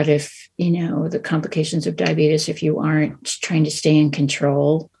learned about if, the complications of diabetes, if you aren't trying to stay in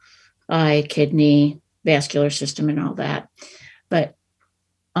control, eye, kidney, vascular system, and all that. But,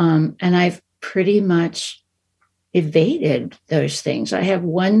 and I've pretty much evaded those things. I have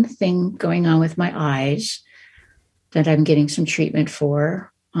one thing going on with my eyes that I'm getting some treatment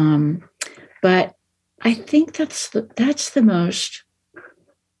for. But I think that's the most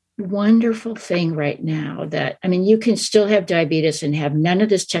wonderful thing right now, that, you can still have diabetes and have none of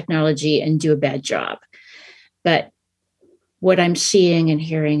this technology and do a bad job. But what I'm seeing and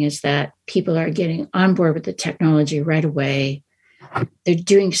hearing is that people are getting on board with the technology right away. They're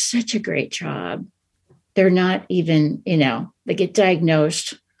doing such a great job. They're not even, they get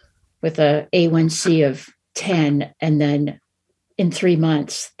diagnosed with a A1C of 10, and then in 3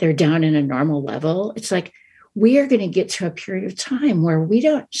 months, they're down in a normal level. It's like, we are going to get to a period of time where we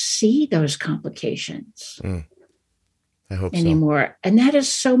don't see those complications I hope anymore. So. And that is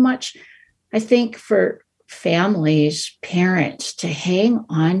so much, I think, for families, parents to hang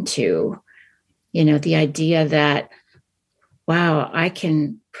on to, the idea that, wow, I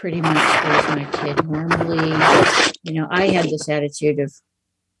can pretty much raise my kid normally. I had this attitude of,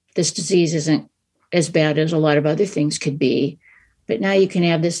 this disease isn't as bad as a lot of other things could be, but now you can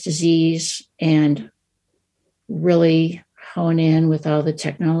have this disease and really hone in with all the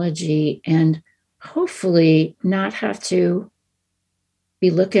technology and hopefully not have to be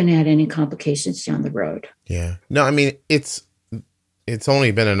looking at any complications down the road. Yeah. No, it's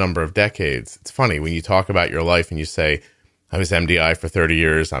only been a number of decades. It's funny when you talk about your life and you say, I was MDI for 30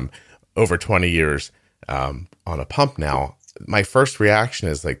 years. I'm over 20 years on a pump now. My first reaction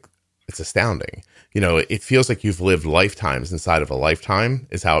is like, it's astounding. It feels like you've lived lifetimes inside of a lifetime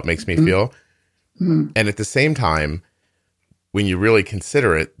is how it makes me feel. Mm-hmm. And at the same time, when you really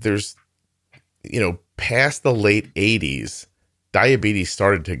consider it, there's, past the late 80s, diabetes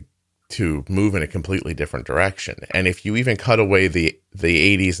started to move in a completely different direction. And if you even cut away the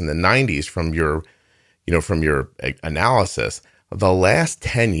 80s and the 90s from your analysis, the last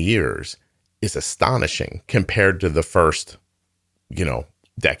 10 years is astonishing compared to the first,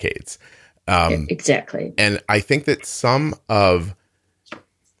 decades. Exactly. And I think that some of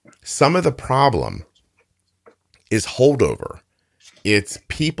the problem is holdover. It's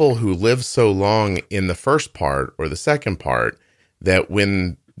people who live so long in the first part or the second part that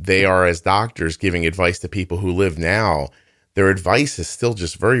when they are as doctors giving advice to people who live now, their advice is still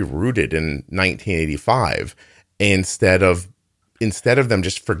just very rooted in 1985 instead of them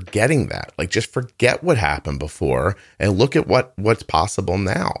just forgetting that, like just forget what happened before and look at what's possible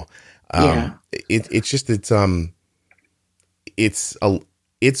now.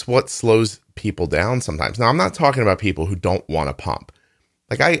 It's what slows people down sometimes. Now, I'm not talking about people who don't want a pump.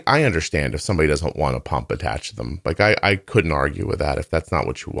 Like I understand if somebody doesn't want a pump attached to them. Like I couldn't argue with that if that's not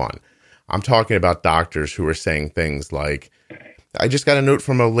what you want. I'm talking about doctors who are saying things like, I just got a note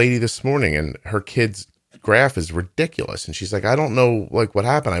from a lady this morning and her kid's graph is ridiculous. And she's like, I don't know like what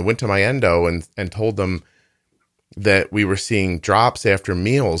happened. I went to my endo and told them that we were seeing drops after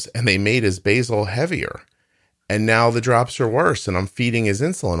meals and they made his basal heavier. And now the drops are worse and I'm feeding his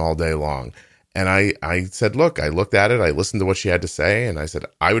insulin all day long. And I said, look, I looked at it. I listened to what she had to say. And I said,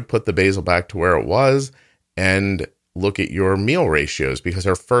 I would put the basal back to where it was and look at your meal ratios, because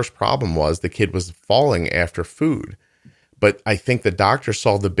her first problem was the kid was falling after food. But I think the doctor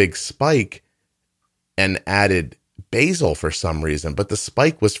saw the big spike and added basal for some reason. But the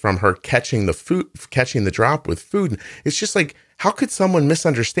spike was from her catching the drop with food. It's just like, how could someone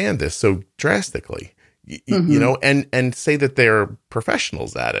misunderstand this so drastically? you know, and say that they're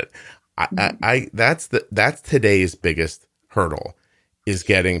professionals at it. That's today's biggest hurdle, is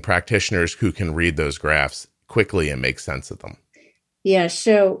getting practitioners who can read those graphs quickly and make sense of them. Yeah.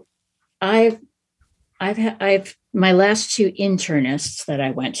 So I've my last two internists that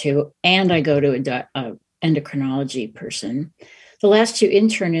I went to, and I go to a endocrinology person. The last two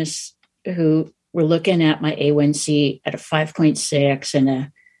internists who were looking at my A1C at a 5.6 and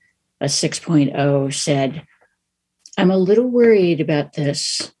a 6.0 said, I'm a little worried about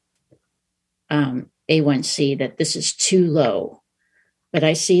this A1C, that this is too low. But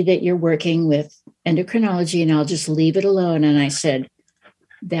I see that you're working with endocrinology and I'll just leave it alone. And I said,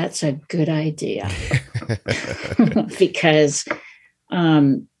 that's a good idea. Because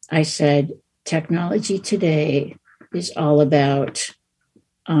I said, technology today is all about,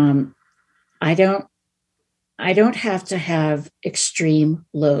 I don't have to have extreme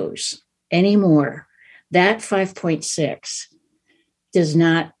lows anymore. That 5.6 does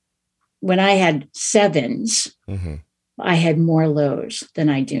not, when I had sevens, I had more lows than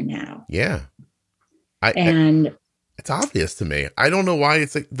I do now. Yeah. It's obvious to me. I don't know why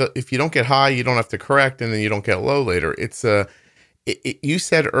it's like if you don't get high, you don't have to correct, and then you don't get low later. It's you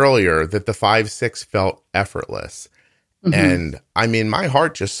said earlier that the 5-6 felt effortless. And I mean, my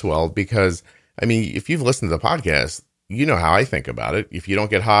heart just swelled because, I mean, if you've listened to the podcast, you know how I think about it. If you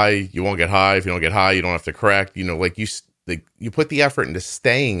don't get high, you won't get high. If you don't get high, you don't have to correct. You know, like you put the effort into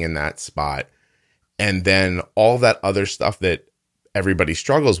staying in that spot, and then all that other stuff that everybody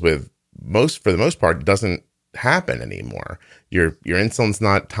struggles with, for the most part, doesn't happen anymore. Your insulin's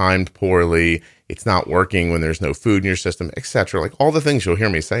not timed poorly. It's not working when there's no food in your system, etc. Like all the things you'll hear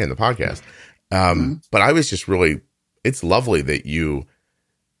me say in the podcast. But I was just really, it's lovely that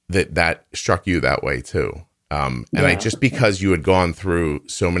that struck you that way too. Because you had gone through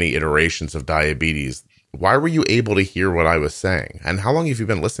so many iterations of diabetes, why were you able to hear what I was saying? And how long have you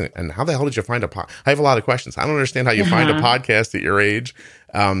been listening? And how the hell did you find I have a lot of questions. I don't understand how you find a podcast at your age.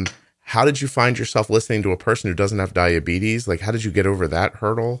 How did you find yourself listening to a person who doesn't have diabetes? Like, how did you get over that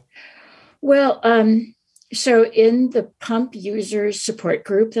hurdle? Well, so in the pump users support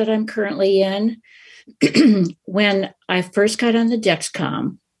group that I'm currently in, when I first got on the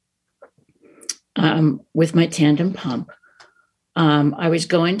Dexcom with my Tandem pump, I was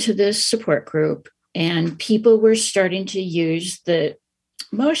going to this support group and people were starting to use the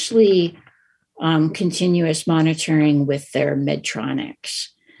mostly continuous monitoring with their Medtronics.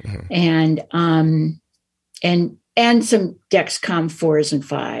 And some Dexcom 4s and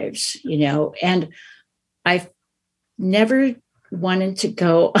 5s, you know, and I never wanted to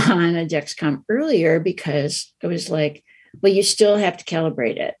go on a Dexcom earlier because I was like, well, you still have to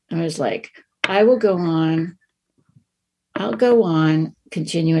calibrate it. I was like, I'll go on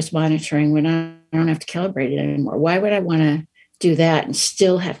continuous monitoring when I don't have to calibrate it anymore. Why would I want to do that and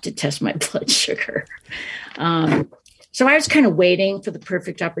still have to test my blood sugar? So I was kind of waiting for the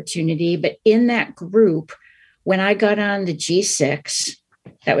perfect opportunity. But in that group, when I got on the G6,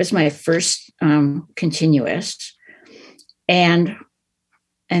 that was my first continuous. And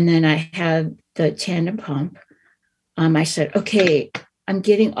then I had the Tandem pump. I said, okay, I'm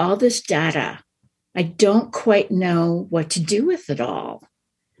getting all this data. I don't quite know what to do with it all.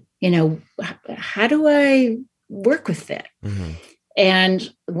 You know, how do I work with it? And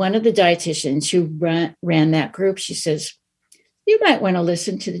one of the dietitians who ran that group, she says, you might want to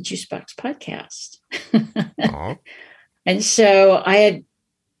listen to the Juicebox podcast. And so I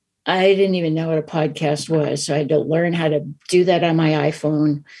didn't even know what a podcast was. So I had to learn how to do that on my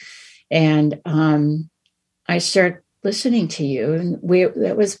iPhone. And I started listening to you. And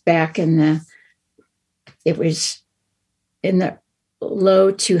that was back in the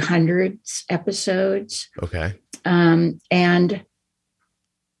low 200s episodes. Okay. And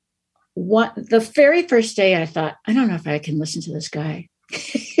the very first day I thought, I don't know if I can listen to this guy.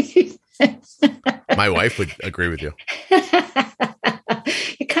 My wife would agree with you.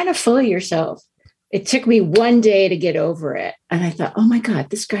 You're kind of full of yourself. It took me one day to get over it. And I thought, oh my God,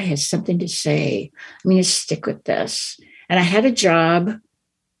 this guy has something to say. I'm going to stick with this. And I had a job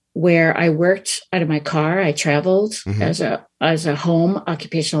where I worked out of my car. I traveled as a home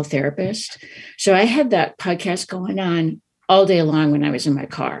occupational therapist. So I had that podcast going on all day long when I was in my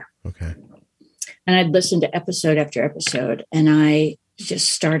car. Okay. And I'd listen to episode after episode, and I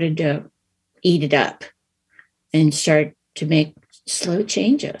just started to eat it up and start to make slow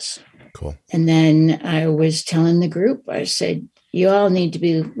changes. Cool. And then I was telling the group, I said, you all need to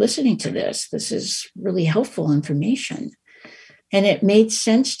be listening to this. This is really helpful information. And it made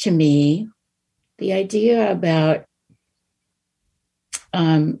sense to me, the idea about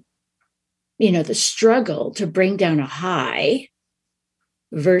the struggle to bring down a high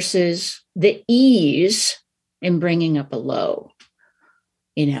versus the ease in bringing up a low,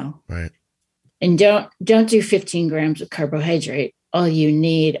 Right. And don't do 15 grams of carbohydrate. All you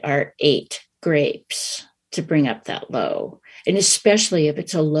need are 8 grapes to bring up that low. And especially if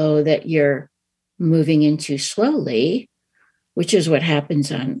it's a low that you're moving into slowly, which is what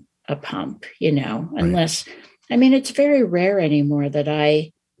happens on a pump, unless, it's very rare anymore that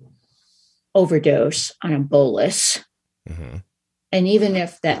I overdose on a bolus. Mm-hmm. And even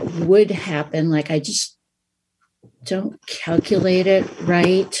if that would happen, like I just don't calculate it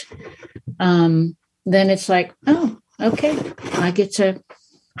right, then it's like, oh, okay, I get to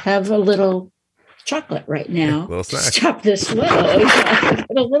have a little chocolate right now. A little snack. To stop this flow. A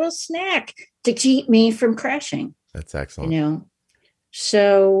little snack to keep me from crashing. That's excellent.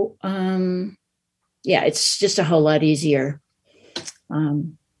 So, it's just a whole lot easier. I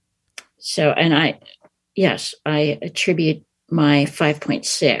attribute my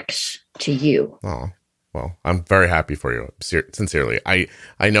 5.6 to you. Oh, well, I'm very happy for you. Sincerely. I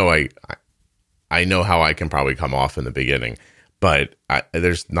know how I can probably come off in the beginning, but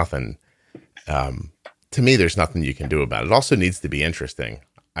there's nothing, to me, there's nothing you can do about it. It also needs to be interesting.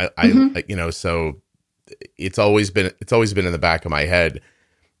 So it's always been in the back of my head,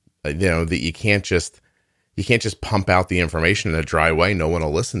 that you can't just pump out the information in a dry way. No one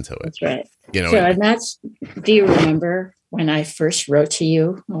will listen to it. That's right. Do you remember when I first wrote to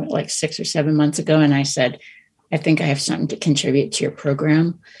you like 6 or 7 months ago, and I said, I think I have something to contribute to your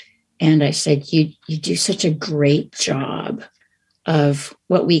program. And I said, you do such a great job of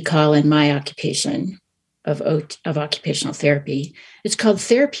what we call in my occupation of occupational therapy. It's called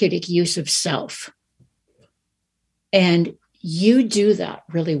therapeutic use of self. And you do that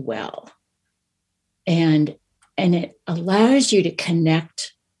really well. And it allows you to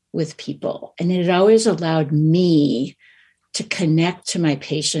connect with people. And it always allowed me to connect to my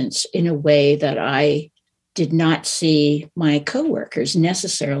patients in a way that I did not see my coworkers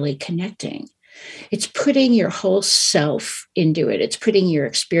necessarily connecting. It's putting your whole self into it. It's putting your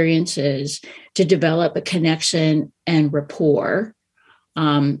experiences to develop a connection and rapport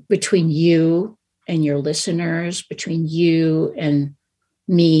between you and your listeners, between you and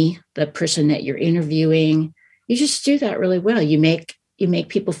me, the person that you're interviewing. You just do that really well. You make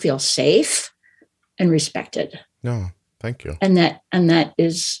people feel safe and respected. No, thank you. And that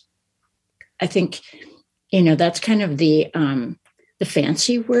is, I think, that's kind of the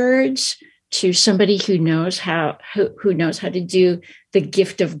fancy words to somebody who knows how to do the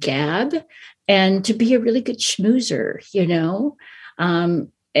gift of gab and to be a really good schmoozer.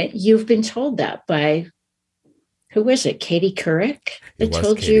 You've been told that by, who was it? Katie Couric that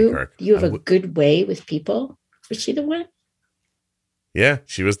told Katie you Couric. You have a good way with people. Was she the one? Yeah,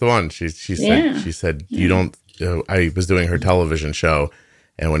 she was the one. She said you don't. I was doing her television show,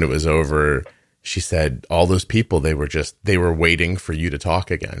 and when it was over, she said all those people, they were waiting for you to talk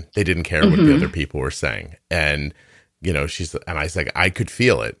again. They didn't care what the other people were saying, and and I was like, I could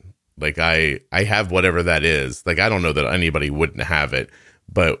feel it. Like I have whatever that is. Like I don't know that anybody wouldn't have it,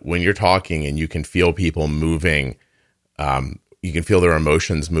 but when you're talking and you can feel people moving, you can feel their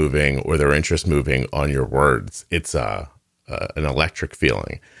emotions moving or their interest moving on your words. It's an electric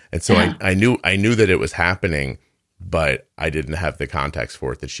feeling. And so I knew that it was happening, but I didn't have the context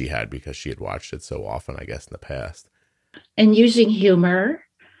for it that she had because she had watched it so often, I guess, in the past. And using humor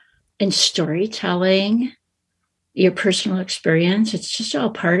and storytelling, your personal experience, it's just all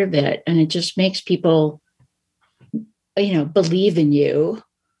part of it. And it just makes people, believe in you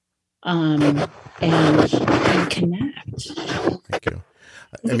and connect. Thank you.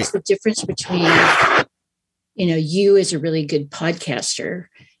 It's the difference between you as a really good podcaster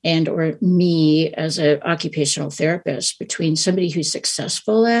and or me as an occupational therapist, between somebody who's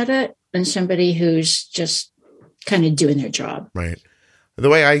successful at it and somebody who's just kind of doing their job. Right. The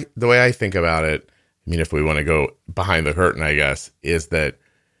way I think about it, if we want to go behind the curtain, I guess, is that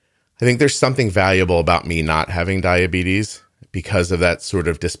I think there's something valuable about me not having diabetes because of that sort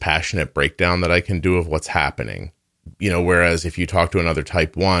of dispassionate breakdown that I can do of what's happening. Whereas if you talk to another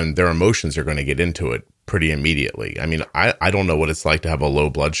type 1, their emotions are going to get into it pretty immediately. I don't know what it's like to have a low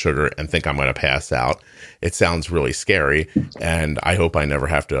blood sugar and think I'm going to pass out. It sounds really scary, and I hope I never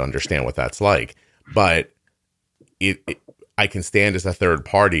have to understand what that's like. But I can stand as a third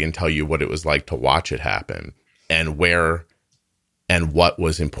party and tell you what it was like to watch it happen and where and what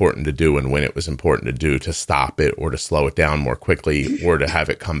was important to do and when it was important to do to stop it or to slow it down more quickly or to have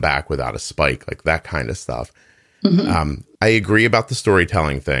it come back without a spike, like that kind of stuff. Mm-hmm. I agree about the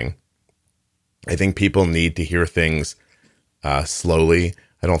storytelling thing. I think people need to hear things slowly.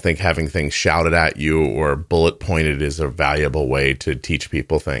 I don't think having things shouted at you or bullet pointed is a valuable way to teach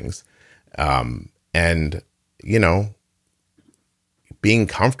people things. And, you know, being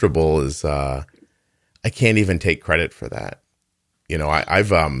comfortable is, I can't even take credit for that. You know,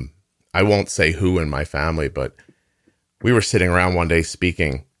 I won't say who in my family, but we were sitting around one day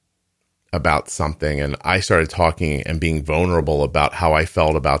speaking about something, and I started talking and being vulnerable about how I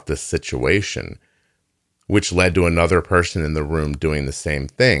felt about this situation, which led to another person in the room doing the same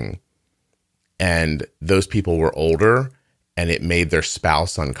thing. And those people were older, and it made their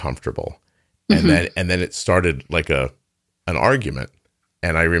spouse uncomfortable. Mm-hmm. And then it started like an argument.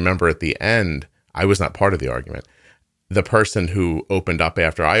 And I remember at the end, I was not part of the argument. The person who opened up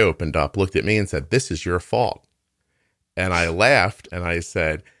after I opened up looked at me and said, "This is your fault." And I laughed and I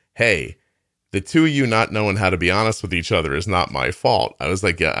said, "Hey, the two of you not knowing how to be honest with each other is not my fault." I was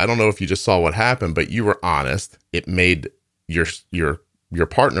like, "Yeah, I don't know if you just saw what happened, but you were honest. It made your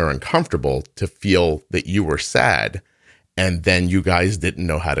partner uncomfortable to feel that you were sad. And then you guys didn't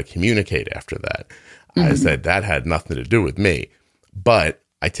know how to communicate after that." Mm-hmm. I said, "That had nothing to do with me." But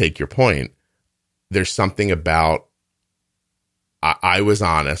I take your point. There's something about I was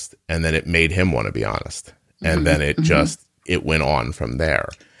honest, and then it made him want to be honest. And then it it went on from there.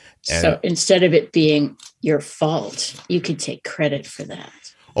 And so instead of it being your fault, you could take credit for that.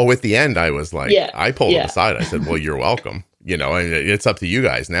 Oh, at the end, I was like, I pulled him aside. I said, "Well, you're welcome." You know, and it's up to you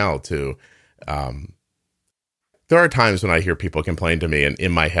guys now to, there are times when I hear people complain to me, and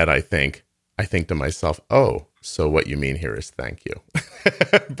in my head, I think to myself, "Oh, so what you mean here is thank you."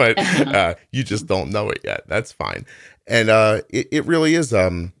 But you just don't know it yet. That's fine. And it really is,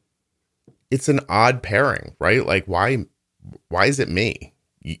 it's an odd pairing, right? Like, why is it me?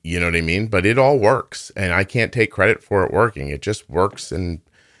 You know what I mean? But it all works, and I can't take credit for it working. It just works. And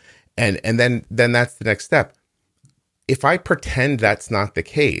then that's the next step. If I pretend that's not the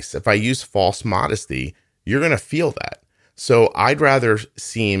case, if I use false modesty, you're going to feel that. So I'd rather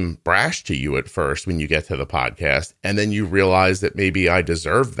seem brash to you at first when you get to the podcast, and then you realize that maybe I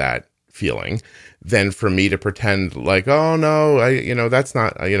deserve that feeling, than for me to pretend like, "Oh no, that's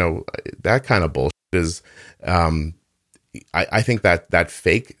not, that kind of bullshit is," I think that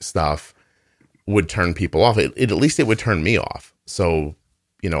fake stuff would turn people off. At least it would turn me off. So,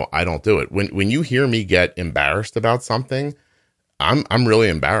 I don't do it. When you hear me get embarrassed about something, I'm really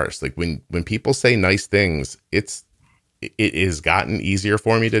embarrassed. Like when people say nice things, it has gotten easier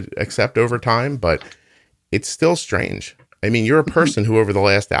for me to accept over time, but it's still strange. I mean, you're a person who over the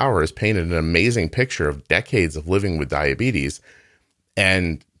last hour has painted an amazing picture of decades of living with diabetes.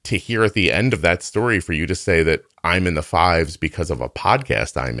 And to hear at the end of that story for you to say that I'm in the fives because of a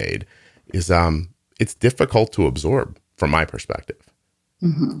podcast I made is, it's difficult to absorb from my perspective,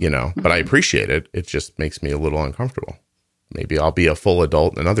 but I appreciate it. It just makes me a little uncomfortable. Maybe I'll be a full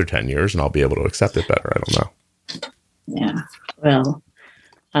adult in another 10 years and I'll be able to accept it better. I don't know. Yeah. Well,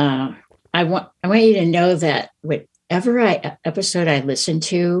 I want you to know that whatever episode I listen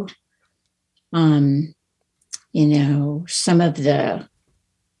to, some of the,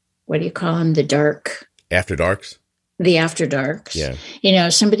 what do you call them? The dark after darks. The after darks. Yeah.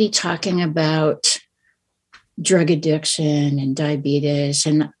 Somebody talking about drug addiction and diabetes,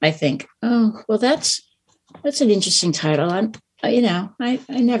 and I think, oh, well, that's an interesting title. I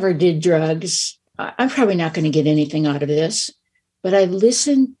never did drugs. I'm probably not going to get anything out of this, but I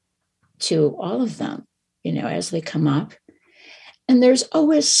listen to all of them, as they come up. And there's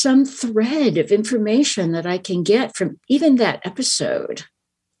always some thread of information that I can get from even that episode.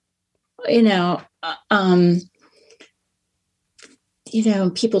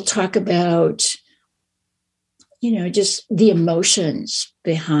 People talk about, just the emotions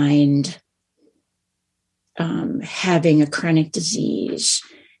behind having a chronic disease.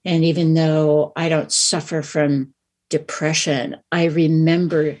 And even though I don't suffer from depression, I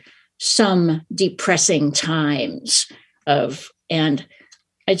remember some depressing times and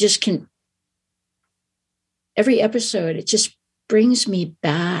I just can, every episode, it just brings me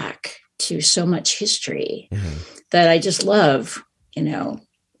back to so much history that I just love,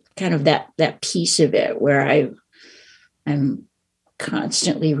 kind of that piece of it where I'm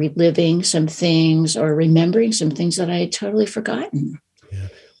constantly reliving some things or remembering some things that I had totally forgotten. Yeah.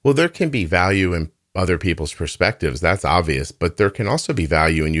 Well, there can be value in other people's perspectives. That's obvious, but there can also be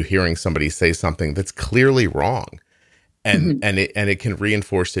value in you hearing somebody say something that's clearly wrong, and it can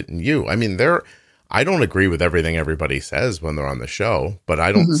reinforce it in you. I mean, I don't agree with everything everybody says when they're on the show, but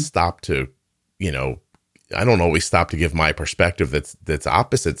I don't stop to, I don't always stop to give my perspective that's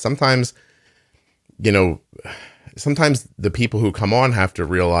opposite. Sometimes, sometimes the people who come on have to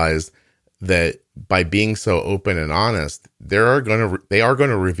realize that by being so open and honest, they are going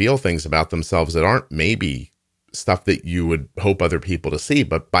to reveal things about themselves that aren't maybe stuff that you would hope other people to see,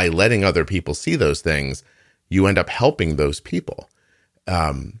 but by letting other people see those things, you end up helping those people.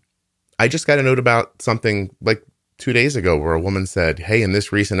 I just got a note about something like 2 days ago where a woman said, hey, in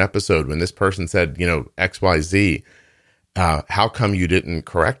this recent episode, when this person said, XYZ, how come you didn't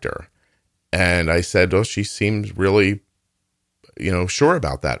correct her? And I said, oh, she seems really, sure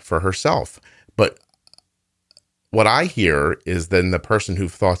about that for herself. But what I hear is then the person who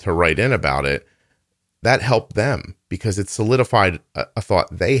thought to write in about it, that helped them because it solidified a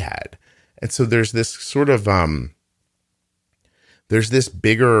thought they had. And so there's this sort of, there's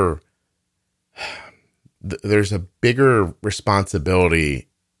a bigger responsibility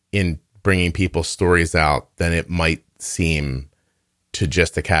in bringing people's stories out than it might seem to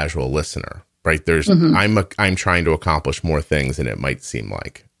just a casual listener, right? I'm trying to accomplish more things than it might seem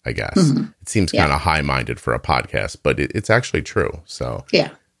like, I guess. It seems kind of high-minded for a podcast, but it's actually true. So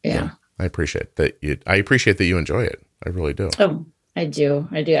yeah. I appreciate that. I appreciate that you enjoy it. I really do. Oh, I do.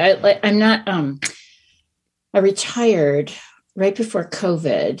 I'm not, I retired right before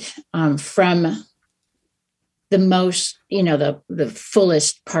COVID from the most, the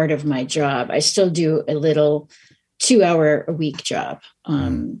fullest part of my job. I still do a little 2-hour-a-week job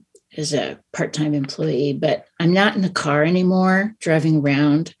as a part-time employee, but I'm not in the car anymore, driving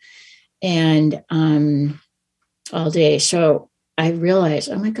around and all day. So I realized,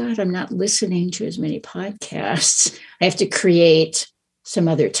 oh my God, I'm not listening to as many podcasts. I have to create some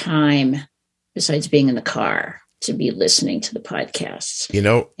other time besides being in the car to be listening to the podcasts.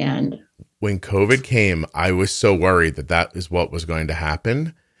 And when COVID came, I was so worried that is what was going to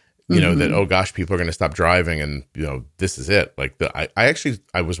happen. That, oh gosh, people are going to stop driving and, this is it. Like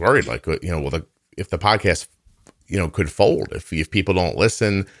I was worried, like, if the podcast, could fold, if people don't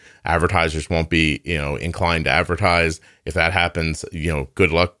listen, advertisers won't be, inclined to advertise. If that happens,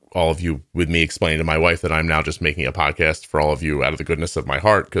 good luck all of you with me explaining to my wife that I'm now just making a podcast for all of you out of the goodness of my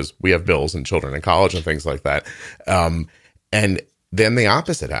heart, because we have bills and children in college and things like that. And then the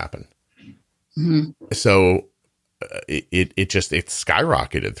opposite happened. So it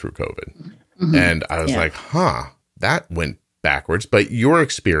skyrocketed through COVID. And I was like, that went backwards. But your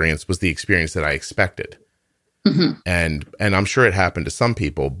experience was the experience that I expected. And I'm sure it happened to some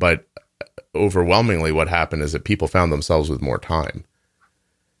people, but overwhelmingly what happened is that people found themselves with more time.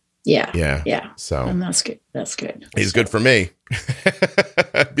 Yeah. So and that's good. It's good for me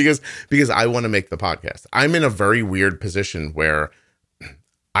because I want to make the podcast. I'm in a very weird position where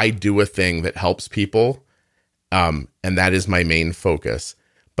I do a thing that helps people. And that is my main focus,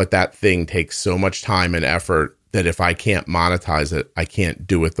 but that thing takes so much time and effort that if I can't monetize it, I can't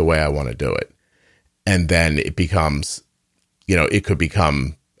do it the way I want to do it. And then it becomes, it could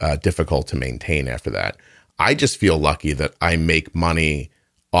become difficult to maintain after that. I just feel lucky that I make money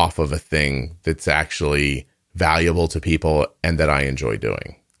off of a thing that's actually valuable to people and that I enjoy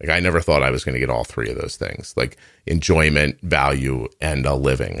doing. Like, I never thought I was going to get all three of those things, like enjoyment, value, and a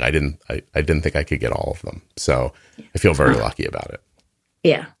living. I didn't think I could get all of them. So I feel very lucky about it.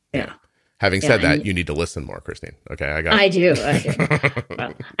 Yeah. Having said that, you need to listen more, Christine. Okay, I do.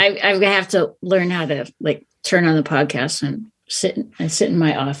 Well, I have to learn how to turn on the podcast and sit in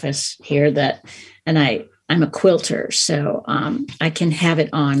my office here. And I'm a quilter, so I can have it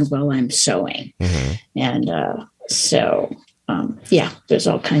on while I'm sewing, and there's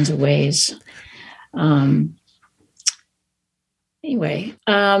all kinds of ways. Anyway,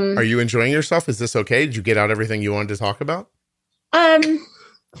 are you enjoying yourself? Is this okay? Did you get out everything you wanted to talk about?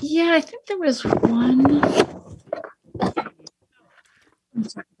 Yeah, I think there was one I'm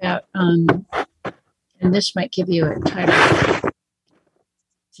talking about, and this might give you a title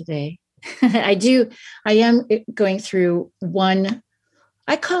today. I am going through one,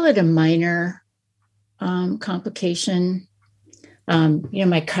 I call it a minor complication.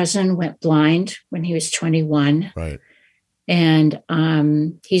 My cousin went blind when he was 21. Right. And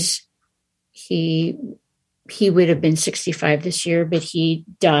he would have been 65 this year, but he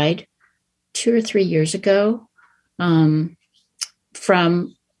died 2 or 3 years ago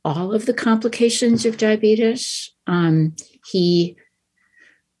from all of the complications of diabetes.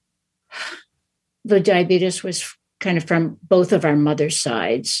 The diabetes was kind of from both of our mother's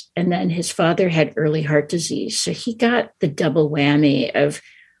sides. And then his father had early heart disease. So he got the double whammy of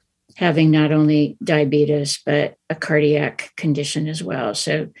having not only diabetes, but a cardiac condition as well.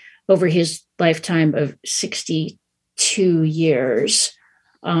 So over his lifetime of 62 years,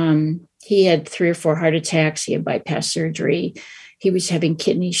 he had 3 or 4 heart attacks. He had bypass surgery. He was having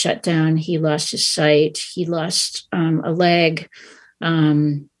kidney shutdown. He lost his sight. He lost a leg.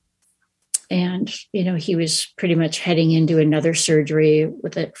 And, he was pretty much heading into another surgery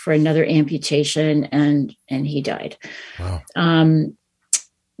with it for another amputation, and he died. Wow.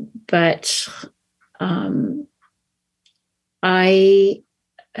 But I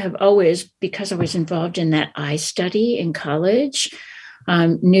have always, because I was involved in that eye study in college,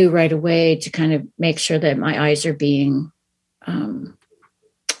 knew right away to kind of make sure that my eyes are being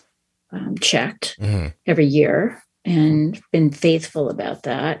checked every year, and been faithful about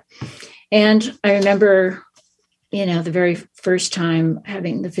that. And I remember, the very first time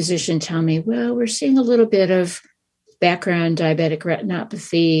having the physician tell me, well, we're seeing a little bit of background diabetic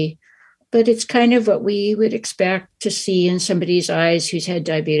retinopathy, but it's kind of what we would expect to see in somebody's eyes who's had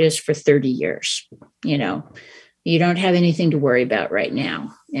diabetes for 30 years. You don't have anything to worry about right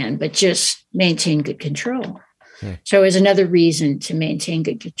now, but just maintain good control. So it was another reason to maintain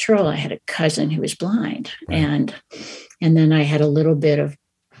good control. I had a cousin who was blind, and then I had a little bit of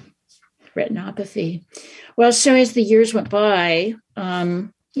retinopathy. Well, so as the years went by,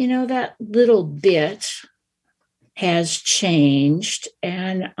 that little bit has changed,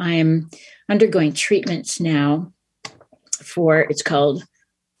 and I'm undergoing treatments now it's called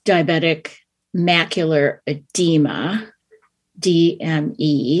diabetic macular edema,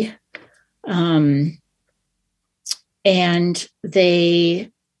 DME. And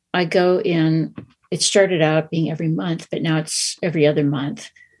I go in, it started out being every month, but now it's every other month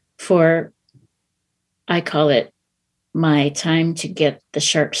I call it my time to get the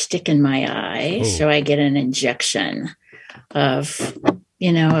sharp stick in my eye. Oh. So I get an injection of,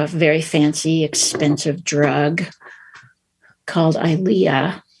 a very fancy, expensive drug called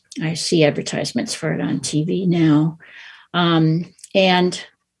Eylea. I see advertisements for it on TV now. And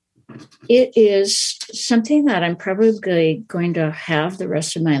it is something that I'm probably going to have the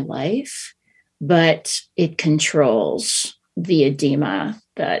rest of my life, but it controls the edema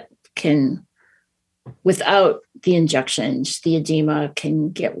that can, without the injections, the edema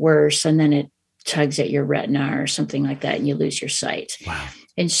can get worse, and then it tugs at your retina or something like that, and you lose your sight. Wow.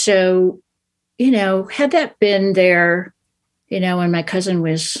 And so, had that been there, when my cousin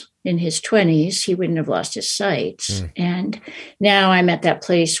was in his 20s, he wouldn't have lost his sight. And now I'm at that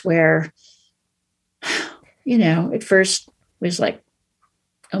place where, at first was like,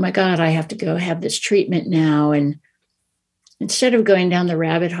 oh my God, I have to go have this treatment now. And instead of going down the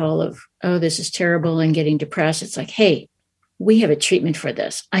rabbit hole of, oh, this is terrible and getting depressed, it's like, hey, we have a treatment for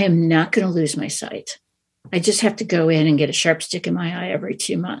this. I am not going to lose my sight. I just have to go in and get a sharp stick in my eye every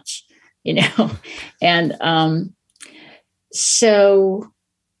 2 months, And so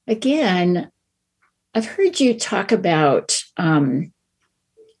again, I've heard you talk about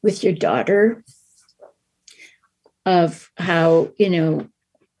with your daughter of how,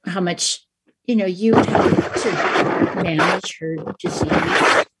 how much, you have to manage her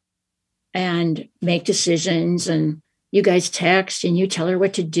disease and make decisions, and you guys text and you tell her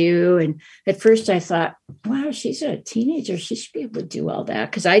what to do. And at first I thought, wow, she's a teenager. She should be able to do all that.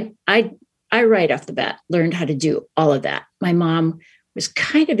 Because I right off the bat learned how to do all of that. My mom was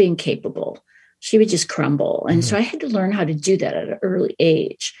kind of incapable. She would just crumble. And so I had to learn how to do that at an early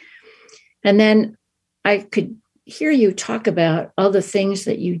age. And then I could hear you talk about all the things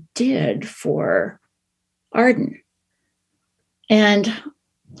that you did for Arden. And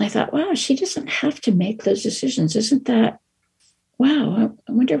I thought, wow, she doesn't have to make those decisions. Isn't that, wow,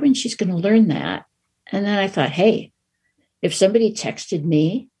 I wonder when she's going to learn that. And then I thought, hey, if somebody texted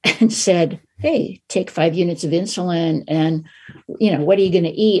me and said, hey, take 5 units of insulin and, what are you going to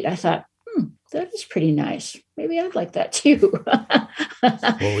eat? I thought, that is pretty nice. Maybe I'd like that too.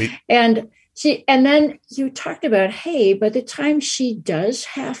 And then you talked about, hey, by the time she does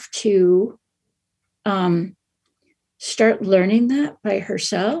have to start learning that by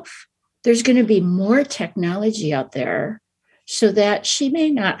herself, there's going to be more technology out there so that she may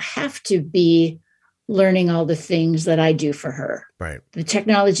not have to be learning all the things that I do for her. Right. The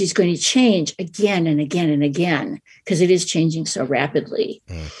technology is going to change again and again and again because it is changing so rapidly.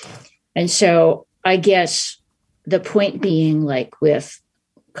 And so I guess the point being, like with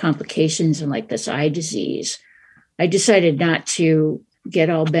complications and like this eye disease, I decided not to get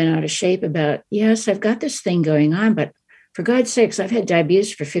all bent out of shape about, yes, I've got this thing going on, but for God's sakes, I've had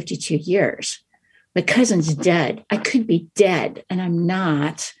diabetes for 52 years. My cousin's dead. I could be dead, and I'm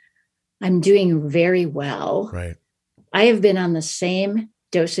not. I'm doing very well. Right. I have been on the same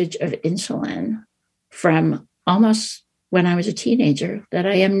dosage of insulin from almost when I was a teenager that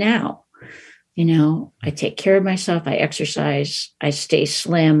I am now. I take care of myself. I exercise. I stay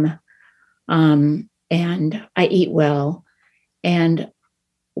slim, and I eat well. And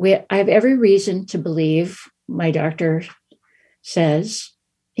I have every reason to believe, my doctor says,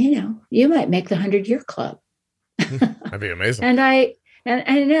 you might make the 100-year club. That'd be amazing. And I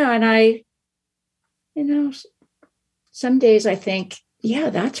some days I think, yeah,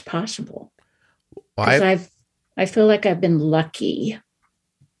 that's possible. Because I feel like I've been lucky.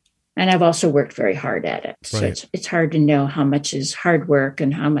 And I've also worked very hard at it. So it's hard to know how much is hard work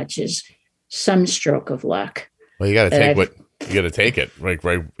and how much is some stroke of luck. Well, you got to take it. Right.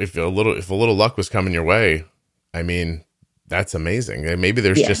 If a little luck was coming your way, I mean, that's amazing. And maybe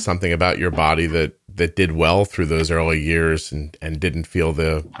there's just something about your body that did well through those early years and didn't feel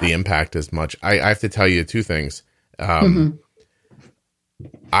the impact as much. I have to tell you two things. I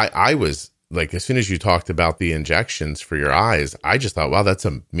was like, as soon as you talked about the injections for your eyes, I just thought, wow, that's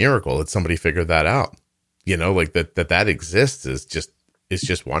a miracle that somebody figured that out. Like that exists is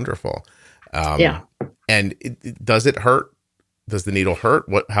just wonderful. And does it hurt? Does the needle hurt?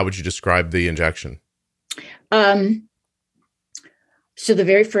 How would you describe the injection? So the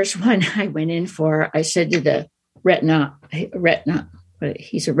very first one I went in for, I said to the retina,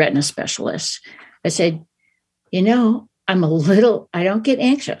 he's a retina specialist. I said, I don't get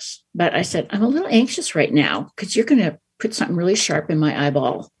anxious, but I said, I'm a little anxious right now because you're going to put something really sharp in my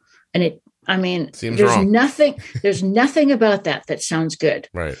eyeball. And seems there's wrong. there's nothing about that sounds good.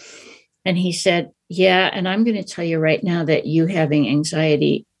 Right. And he said, yeah, and I'm going to tell you right now that you having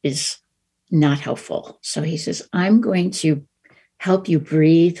anxiety is not helpful. So he says, I'm going to help you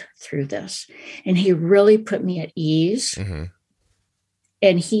breathe through this. And he really put me at ease. Mm-hmm.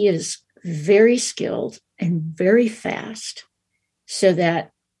 And he is very skilled and very fast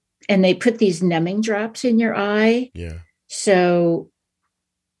and they put these numbing drops in your eye. Yeah. So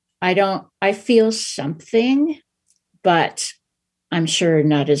I feel something, but I'm sure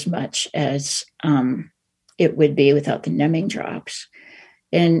not as much as it would be without the numbing drops.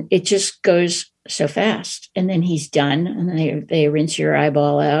 And it just goes so fast. And then he's done, and then they rinse your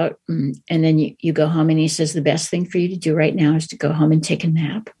eyeball out. And then you go home, and he says, the best thing for you to do right now is to go home and take a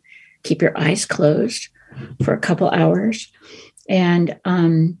nap. Keep your eyes closed for a couple hours. And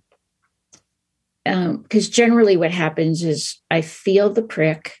because generally what happens is I feel the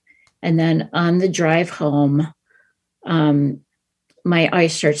prick, and then on the drive home, my eye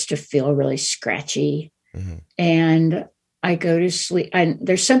starts to feel really scratchy. Mm-hmm. And I go to sleep. And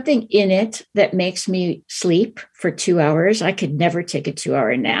there's something in it that makes me sleep for 2 hours. I could never take a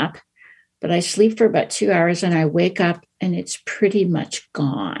 2-hour nap, but I sleep for about 2 hours and I wake up and it's pretty much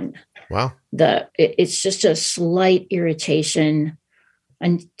gone. Wow. It's just a slight irritation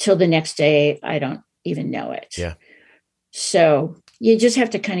until the next day. I don't even know it. Yeah. So you just have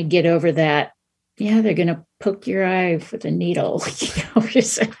to kind of get over that. Yeah, they're going to poke your eye with a needle.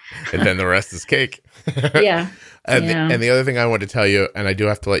 And then the rest is cake. Yeah. And the other thing I want to tell you, and I do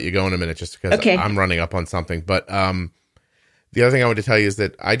have to let you go in a minute just because I'm running up on something, but the other thing I want to tell you is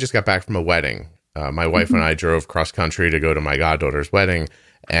that I just got back from a wedding. My wife and I drove cross country to go to my goddaughter's wedding.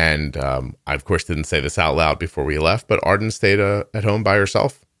 And I, of course, didn't say this out loud before we left, but Arden stayed at home by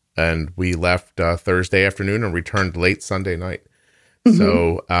herself. And we left Thursday afternoon and returned late Sunday night. Mm-hmm.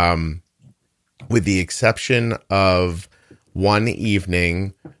 So with the exception of one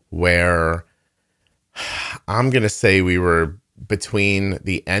evening where I'm going to say we were between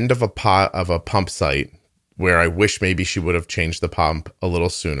the end of a pump site where I wish maybe she would have changed the pump a little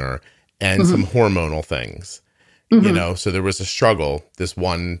sooner and some hormonal things, so there was a struggle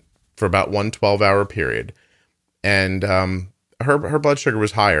for about 1 12-hour period. And her blood sugar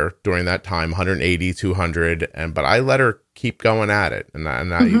was higher during that time, 180, 200. But I let her keep going at it. And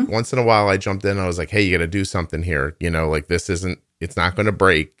I once in a while I jumped in. I was like, hey, you got to do something here. It's not going to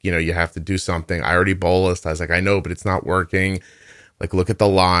break. You have to do something. I already bolused. I was like, I know, but it's not working. Like, look at the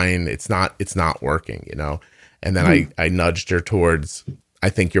line. It's not working, And then I nudged her towards, I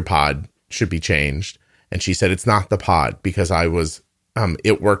think your pod should be changed. And she said, it's not the pod because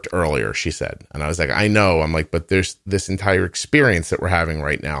it worked earlier, she said. And I was like, I know. I'm like, but there's this entire experience that we're having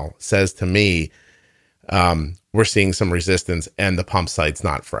right now says to me, we're seeing some resistance and the pump site's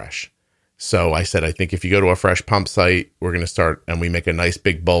not fresh. So I said, I think if you go to a fresh pump site, we're going to start and we make a nice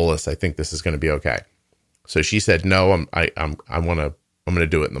big bolus. I think this is going to be okay. So she said, no, I'm going to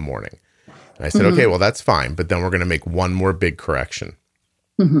do it in the morning. And I said, okay, well, that's fine. But then we're going to make one more big correction.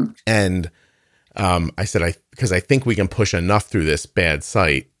 Mm-hmm. And I said, because I think we can push enough through this bad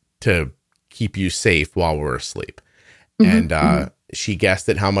site to keep you safe while we're asleep. Mm-hmm. And she guessed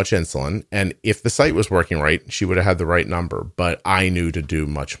at how much insulin. And if the site was working right, she would have had the right number. But I knew to do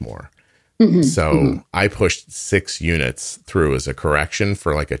much more. Mm-hmm. So I pushed 6 units through as a correction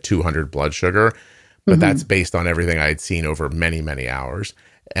for like a 200 blood sugar. But that's based on everything I had seen over many, many hours.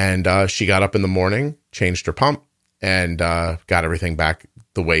 And she got up in the morning, changed her pump, and got everything back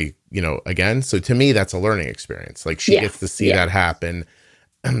the way, again. So to me, that's a learning experience. Like she gets to see that happen.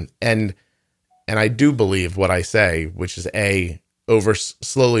 And I do believe what I say, which is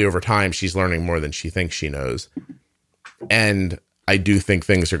slowly over time, she's learning more than she thinks she knows. And I do think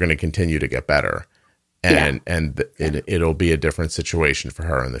things are going to continue to get better, and it'll be a different situation for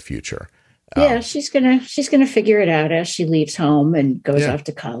her in the future. Yeah, she's gonna figure it out as she leaves home and goes off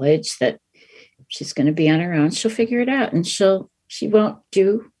to college. That she's going to be on her own. She'll figure it out, and she won't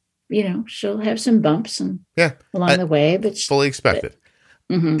do. She'll have some bumps and along the way, but fully expected.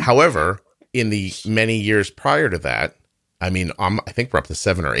 However, in the many years prior to that, I mean, I think we're up to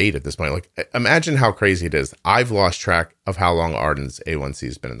 7 or 8 at this point. Like, imagine how crazy it is. I've lost track of how long Arden's A1C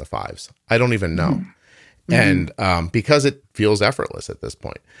has been in the 5s. I don't even know. And because it feels effortless at this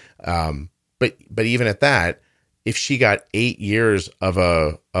point. But even at that, if she got 8 years of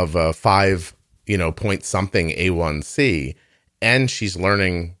a 5, point something A1C, and she's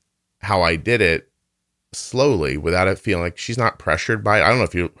learning how I did it slowly without it feeling like she's not pressured by it. I don't know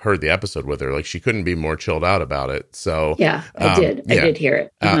if you heard the episode with her, like she couldn't be more chilled out about it. So I did hear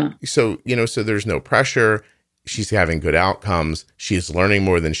it. So there's no pressure. She's having good outcomes. She's learning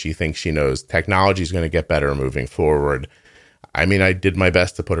more than she thinks she knows. Technology is going to get better moving forward. I mean, I did my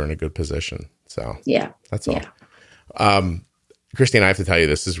best to put her in a good position. So that's all. Christine, I have to tell you,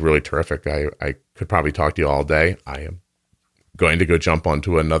 this is really terrific. I could probably talk to you all day. I am going to go jump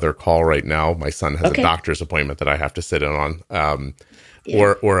onto another call right now. My son has a doctor's appointment that I have to sit in on.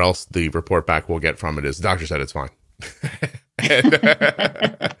 Or else the report back we'll get from it is the doctor said it's fine. And,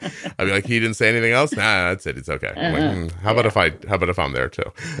 I'll be like, he didn't say anything else? Nah, that's it. It's okay. I'm like, how about if I'm there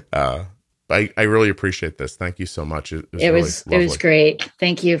too? I really appreciate this. Thank you so much. It was great.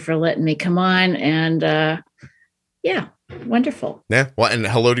 Thank you for letting me come on. And wonderful. Yeah. Well, and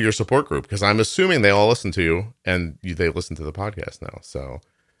hello to your support group, because I'm assuming they all listen to you and they listen to the podcast now. So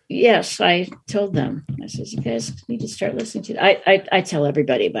yes, I told them. I said, you guys need to start listening to it. I tell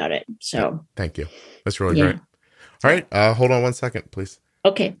everybody about it. So thank you. That's really great. All right. Hold on one second, please.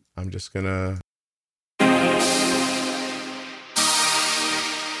 Okay. I'm just gonna.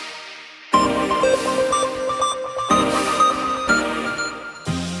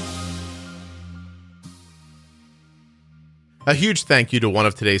 A huge thank you to one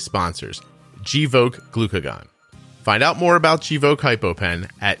of today's sponsors, Gvoke Glucagon. Find out more about Gvoke HypoPen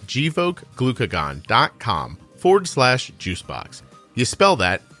at gvokeglucagon.com/juicebox. You spell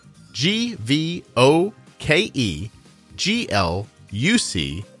that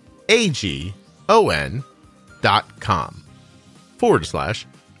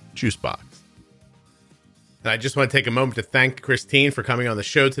And I just want to take a moment to thank Christine for coming on the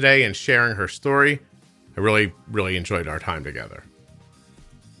show today and sharing her story. I really, really enjoyed our time together.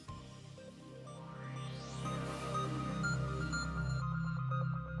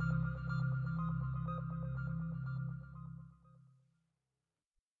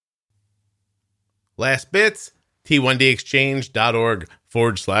 Last bits,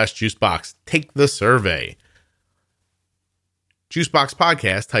 t1dexchange.org/juicebox. Take the survey. Juicebox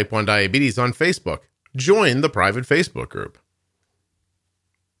Podcast, Type 1 Diabetes on Facebook. Join the private Facebook group.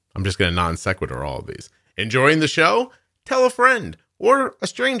 I'm just going to non sequitur all of these. Enjoying the show? Tell a friend or a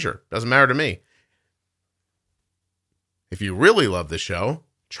stranger. Doesn't matter to me. If you really love the show,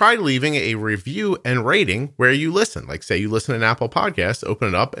 try leaving a review and rating where you listen. Like, say you listen to Apple Podcasts, open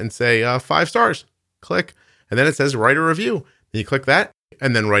it up and say 5 stars. Click. And then it says write a review. Then you click that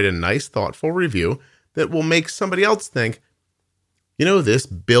and then write a nice, thoughtful review that will make somebody else think, this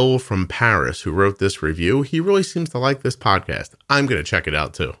Bill from Paris who wrote this review, he really seems to like this podcast. I'm going to check it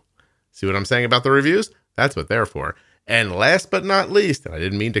out too. See what I'm saying about the reviews? That's what they're for. And last but not least, and I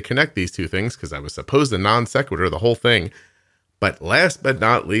didn't mean to connect these two things because I was supposed to non sequitur the whole thing. But last but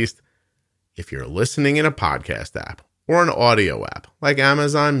not least, if you're listening in a podcast app or an audio app like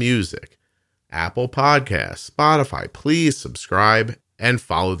Amazon Music, Apple Podcasts, Spotify, please subscribe and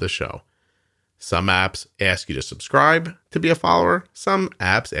follow the show. Some apps ask you to subscribe to be a follower. Some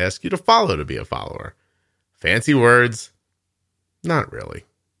apps ask you to follow to be a follower. Fancy words? Not really.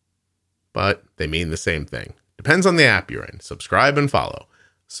 But they mean the same thing. Depends on the app you're in. Subscribe and follow.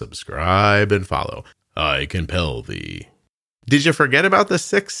 Subscribe and follow. I compel thee. Did you forget about the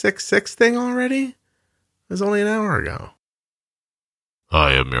 666 thing already? It was only an hour ago.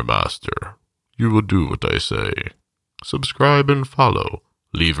 I am your master. You will do what I say. Subscribe and follow.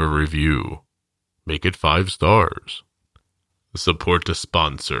 Leave a review. Make it 5 stars. Support a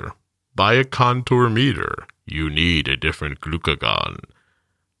sponsor. Buy a contour meter. You need a different glucagon.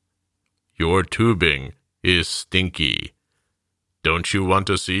 Your tubing is stinky. Don't you want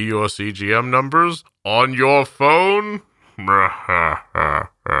to see your CGM numbers on your phone? All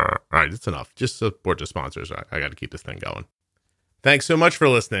right, it's enough. Just support the sponsors. I got to keep this thing going. Thanks so much for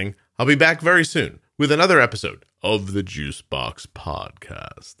listening. I'll be back very soon with another episode of the Juicebox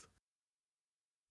Podcast.